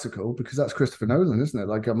all practical because that's Christopher Nolan, isn't it?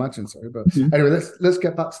 Like I imagine so. But anyway, let's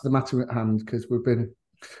get back to the matter at hand because we've been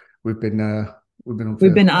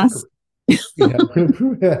us. Yeah.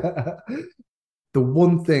 The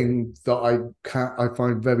one thing that I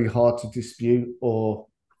find very hard to dispute or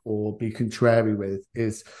be contrary with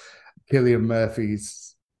is Cillian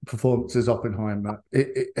Murphy's performance as Oppenheimer.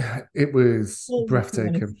 It was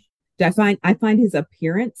breathtaking. I find his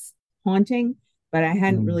appearance haunting, but I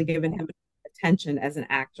hadn't really given him attention as an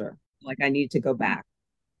actor. Like I need to go back.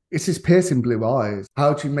 It's his piercing blue eyes.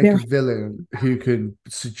 How do you make a villain who can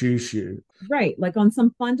seduce you? Right. Like on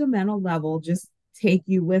some fundamental level, just take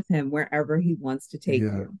you with him wherever he wants to take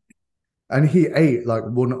you. And he ate like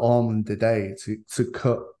one almond a day to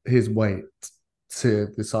cut his weight to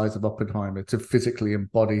the size of Oppenheimer, to physically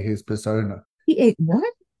embody his persona. He ate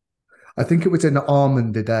what? I think it was an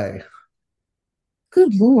almond a day.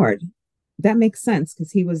 Good Lord. That makes sense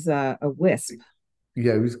because he was a wisp.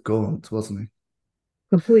 Yeah, he was gaunt, wasn't he?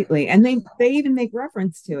 Completely. And they even make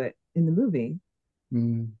reference to it in the movie.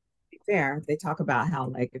 Fair. They talk about how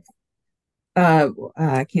like if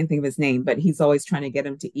I can't think of his name, but he's always trying to get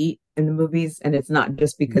him to eat in the movies, and it's not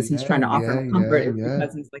just because he's trying to offer him comfort, it's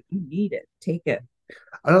because he's like, you need it, take it.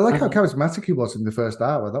 And I like how charismatic he was in the first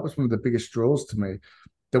hour. That was one of the biggest draws to me.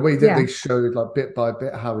 The way that they showed, like bit by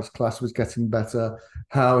bit, how his class was getting better,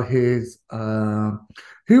 how his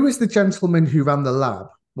who was the gentleman who ran the lab?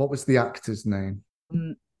 What was the actor's name?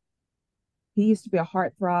 He used to be a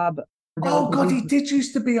heartthrob. Oh God, he did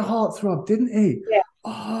used to be a heartthrob, didn't he? Yeah.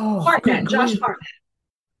 Oh, Hartnett, Josh Hartnett.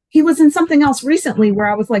 He was in something else recently where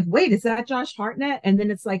I was like, wait, is that Josh Hartnett? And then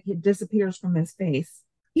it's like it disappears from his face.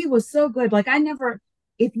 He was so good. Like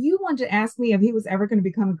if you wanted to ask me if he was ever going to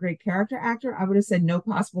become a great character actor, I would have said no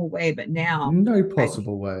possible way. But now, no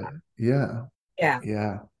possible way. Yeah.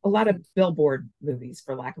 A lot of billboard movies,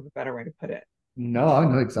 for lack of a better way to put it. No, I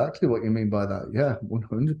know exactly what you mean by that. Yeah,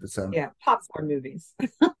 100%. Yeah, popcorn movies.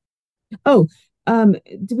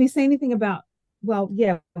 Did we say anything about? Well,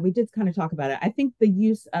 yeah, we did kind of talk about it. I think the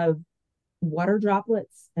use of water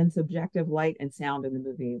droplets and subjective light and sound in the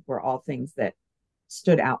movie were all things that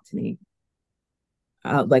stood out to me.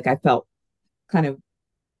 Like I felt kind of,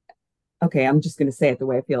 okay, I'm just going to say it the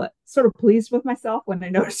way I feel it, sort of pleased with myself when I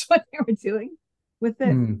noticed what they were doing with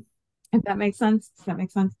it. If that makes sense. Does that make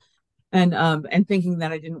sense? And thinking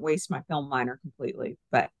that I didn't waste my film minor completely,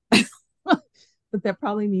 but but that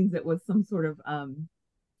probably means it was some sort of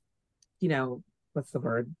what's the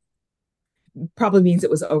word? probably means it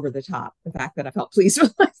was over the top. The fact that I felt pleased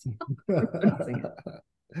with myself.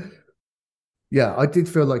 Yeah, I did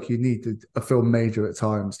feel like you needed a film major at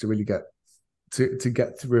times to really get to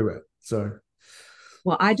get through it. So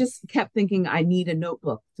Well, I just kept thinking I need a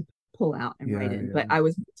notebook to pull out and write yeah, in. yeah, But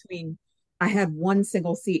I had one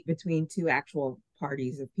single seat between two actual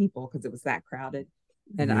parties of people because it was that crowded.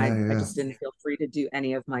 And yeah, I yeah. just didn't feel free to do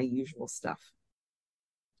any of my usual stuff.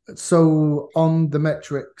 So on the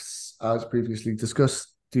metrics, as previously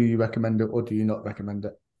discussed, do you recommend it or do you not recommend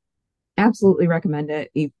it? Absolutely recommend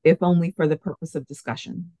it, if only for the purpose of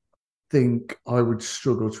discussion. Think I would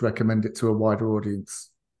struggle to recommend it to a wider audience.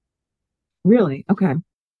 Really? Okay.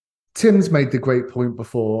 Tim's made the great point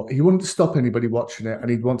before. He wouldn't stop anybody watching it and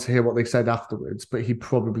he'd want to hear what they said afterwards, but he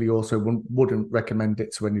probably also wouldn't recommend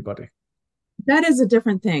it to anybody. That is a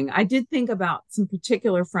different thing. I did think about some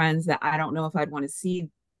particular friends that I don't know if I'd want to see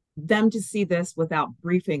them to see this without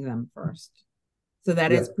briefing them first. So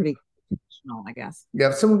that Yeah. is pretty conditional, I guess. Yeah.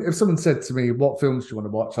 If someone said to me, what films do you want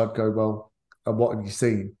to watch? I'd go, well, what have you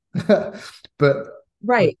seen? but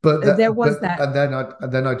Right. There was that.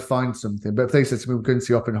 and then I'd find something. But if they said to me, we're going to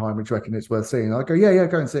see Oppenheimer, do you reckon it's worth seeing? I'd go, yeah,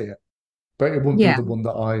 go and see it. But it wouldn't be Yeah. the one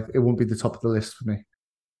it wouldn't be the top of the list for me.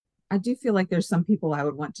 I do feel like there's some people I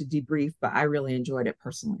would want to debrief, but I really enjoyed it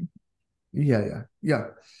personally. Yeah.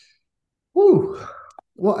 Woo.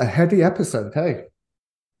 What a heady episode, hey.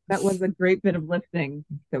 That was a great bit of lifting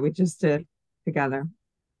that we just did together.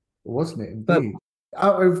 Wasn't it But indeed?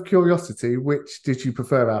 Out of curiosity, which did you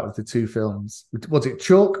prefer out of the two films? Was it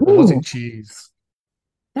chalk or was it cheese?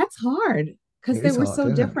 that's hard because It they is were hard, so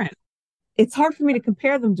isn't it? different. It's hard for me to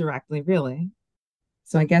compare them directly, really.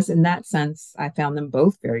 So I guess in that sense, I found them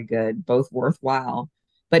both very good, both worthwhile,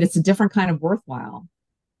 but it's a different kind of worthwhile.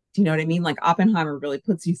 Do you know what I mean? Like Oppenheimer really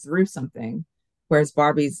puts you through something, whereas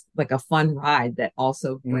Barbie's like a fun ride that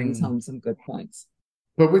also brings Mm. home some good points.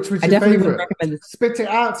 But which was I your definitely would favorite? recommend this. Spit it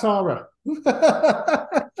out, Tara.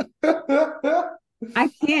 I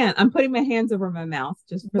can't. I'm putting my hands over my mouth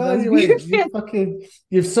just for No, those of you you who ain't.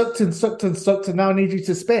 You've sucked and sucked and sucked, and now I need you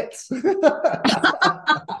to spit.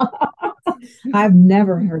 I've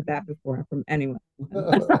never heard that before from anyone.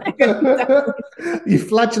 You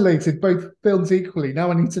flagellated both films equally. Now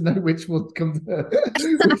I need to know which one comes. I've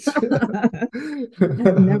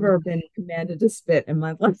never been commanded to spit in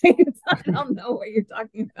my life. I don't know what you're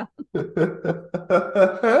talking about.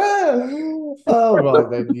 All right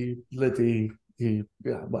then, you bloody you.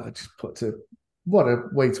 Yeah, well, I just put to what a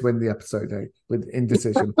way to end the episode, eh? With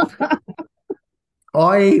indecision.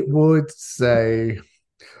 I would say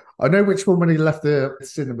I know which one when he left the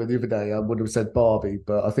cinema the other day. I would have said Barbie,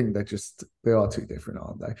 but I think they are too different,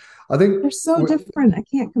 aren't they? I think They're so different. I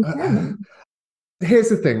can't compare them. Here's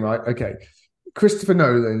the thing, right? Okay, Christopher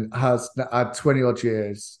Nolan has had 20 odd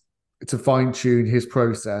years to fine tune his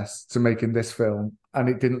process to making this film, and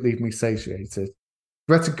it didn't leave me satiated.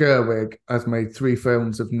 Greta Gerwig has made 3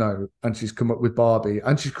 films of note, and she's come up with Barbie,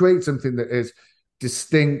 and she's created something that is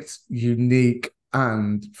distinct, unique,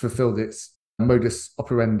 and fulfilled its modus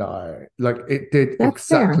operandi. Like it did That's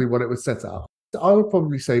exactly fair. what it was set out. I would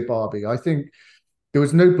probably say Barbie. I think there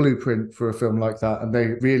was no blueprint for a film like that, and they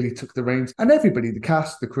really took the reins. And everybody, the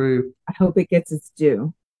cast, the crew, I hope it gets its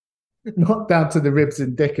due. not down to the ribs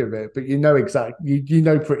and dick of it, but you know exactly, you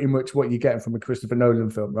know pretty much what you're getting from a Christopher Nolan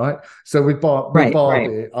film, right? So with Right.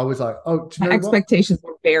 Barbie, I was like, oh, do you My know what? expectations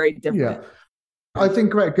were very Yeah, different. I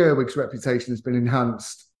think Greta Gerwig's reputation has been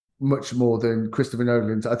enhanced much more than Christopher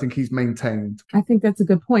Nolan's. I think he's maintained. I think that's a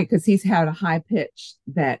good point because he's had a high pitch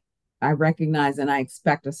that I recognize and I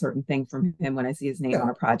expect a certain thing from him when I see his name Yeah. on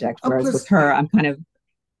a project. And Whereas plus, with her, I'm kind of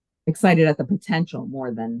excited at the potential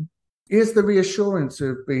more than here's the reassurance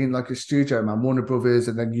of being like a studio man. Warner Brothers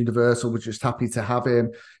and then Universal were just happy to have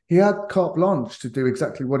him. He had carte blanche to do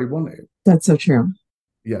exactly what he wanted. that's so true.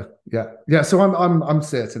 Yeah. So I'm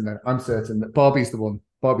certain that Barbie's the one.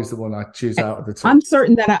 Barbie's the one I choose out of the two. I'm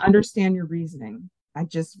certain that I understand your reasoning. I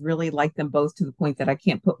just really like them both to the point that I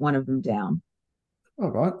can't put one of them down.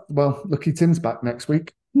 All right. Well, Lucky Tim's back next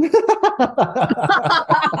week.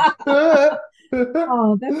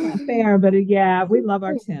 Oh, that's not fair, but yeah, we love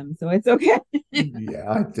our Tim, so it's okay. Yeah,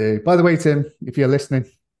 I do. By the way, Tim, if you're listening,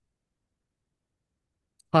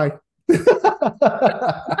 hi.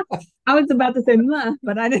 I was about to say,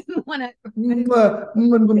 but I didn't want to.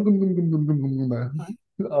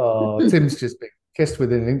 Oh, Tim's just been kissed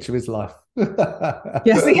within an inch of his life.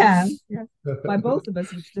 Yes, he has. Yes. By both of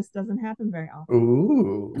us, which just doesn't happen very often.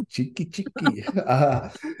 Ooh, cheeky.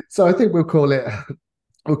 So I think we'll call it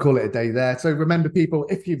a day there. So remember, people,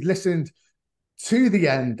 if you've listened to the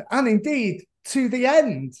end, and indeed to the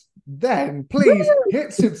end, then please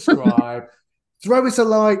hit subscribe, throw us a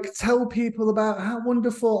like, tell people about how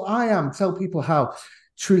wonderful I am, tell people how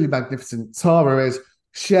truly magnificent Tara is,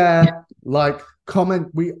 share, like, comment.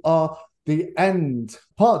 We are the end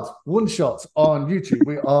pod one shot on YouTube.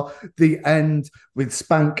 We are the end with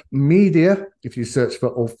Spank Media. If you search for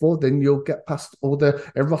all four, then you'll get past all the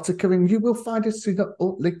erotica and you will find us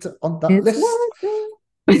all linked on that It's list. worth it.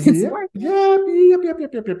 It's Yep, worth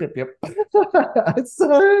yep.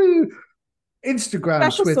 So Instagram,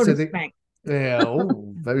 special sort Twitter, of spank. yeah,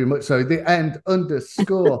 oh, very much so. The end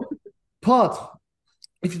underscore pod.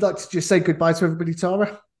 If you'd like to just say goodbye to everybody,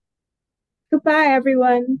 Tara. Goodbye,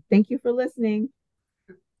 everyone. Thank you for listening.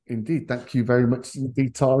 Indeed, thank you very much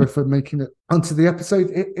indeed, Tara, for making it onto the episode.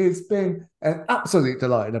 It has been an absolute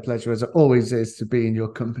delight and a pleasure, as it always is, to be in your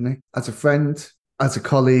company as a friend, as a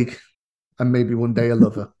colleague, and maybe one day a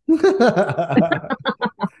lover.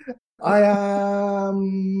 I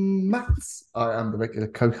am Matt. I am the regular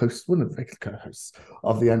co-host, one of the regular co-hosts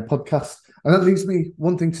of the End Podcast. And that leaves me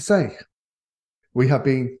one thing to say. We have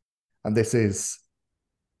been, and this is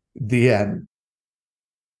the end.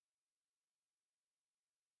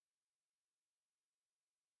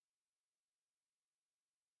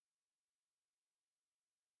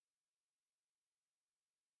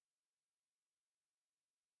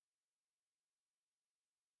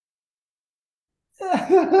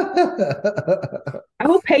 I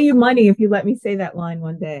will pay you money if you let me say that line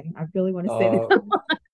one day. I really want to say uh, that.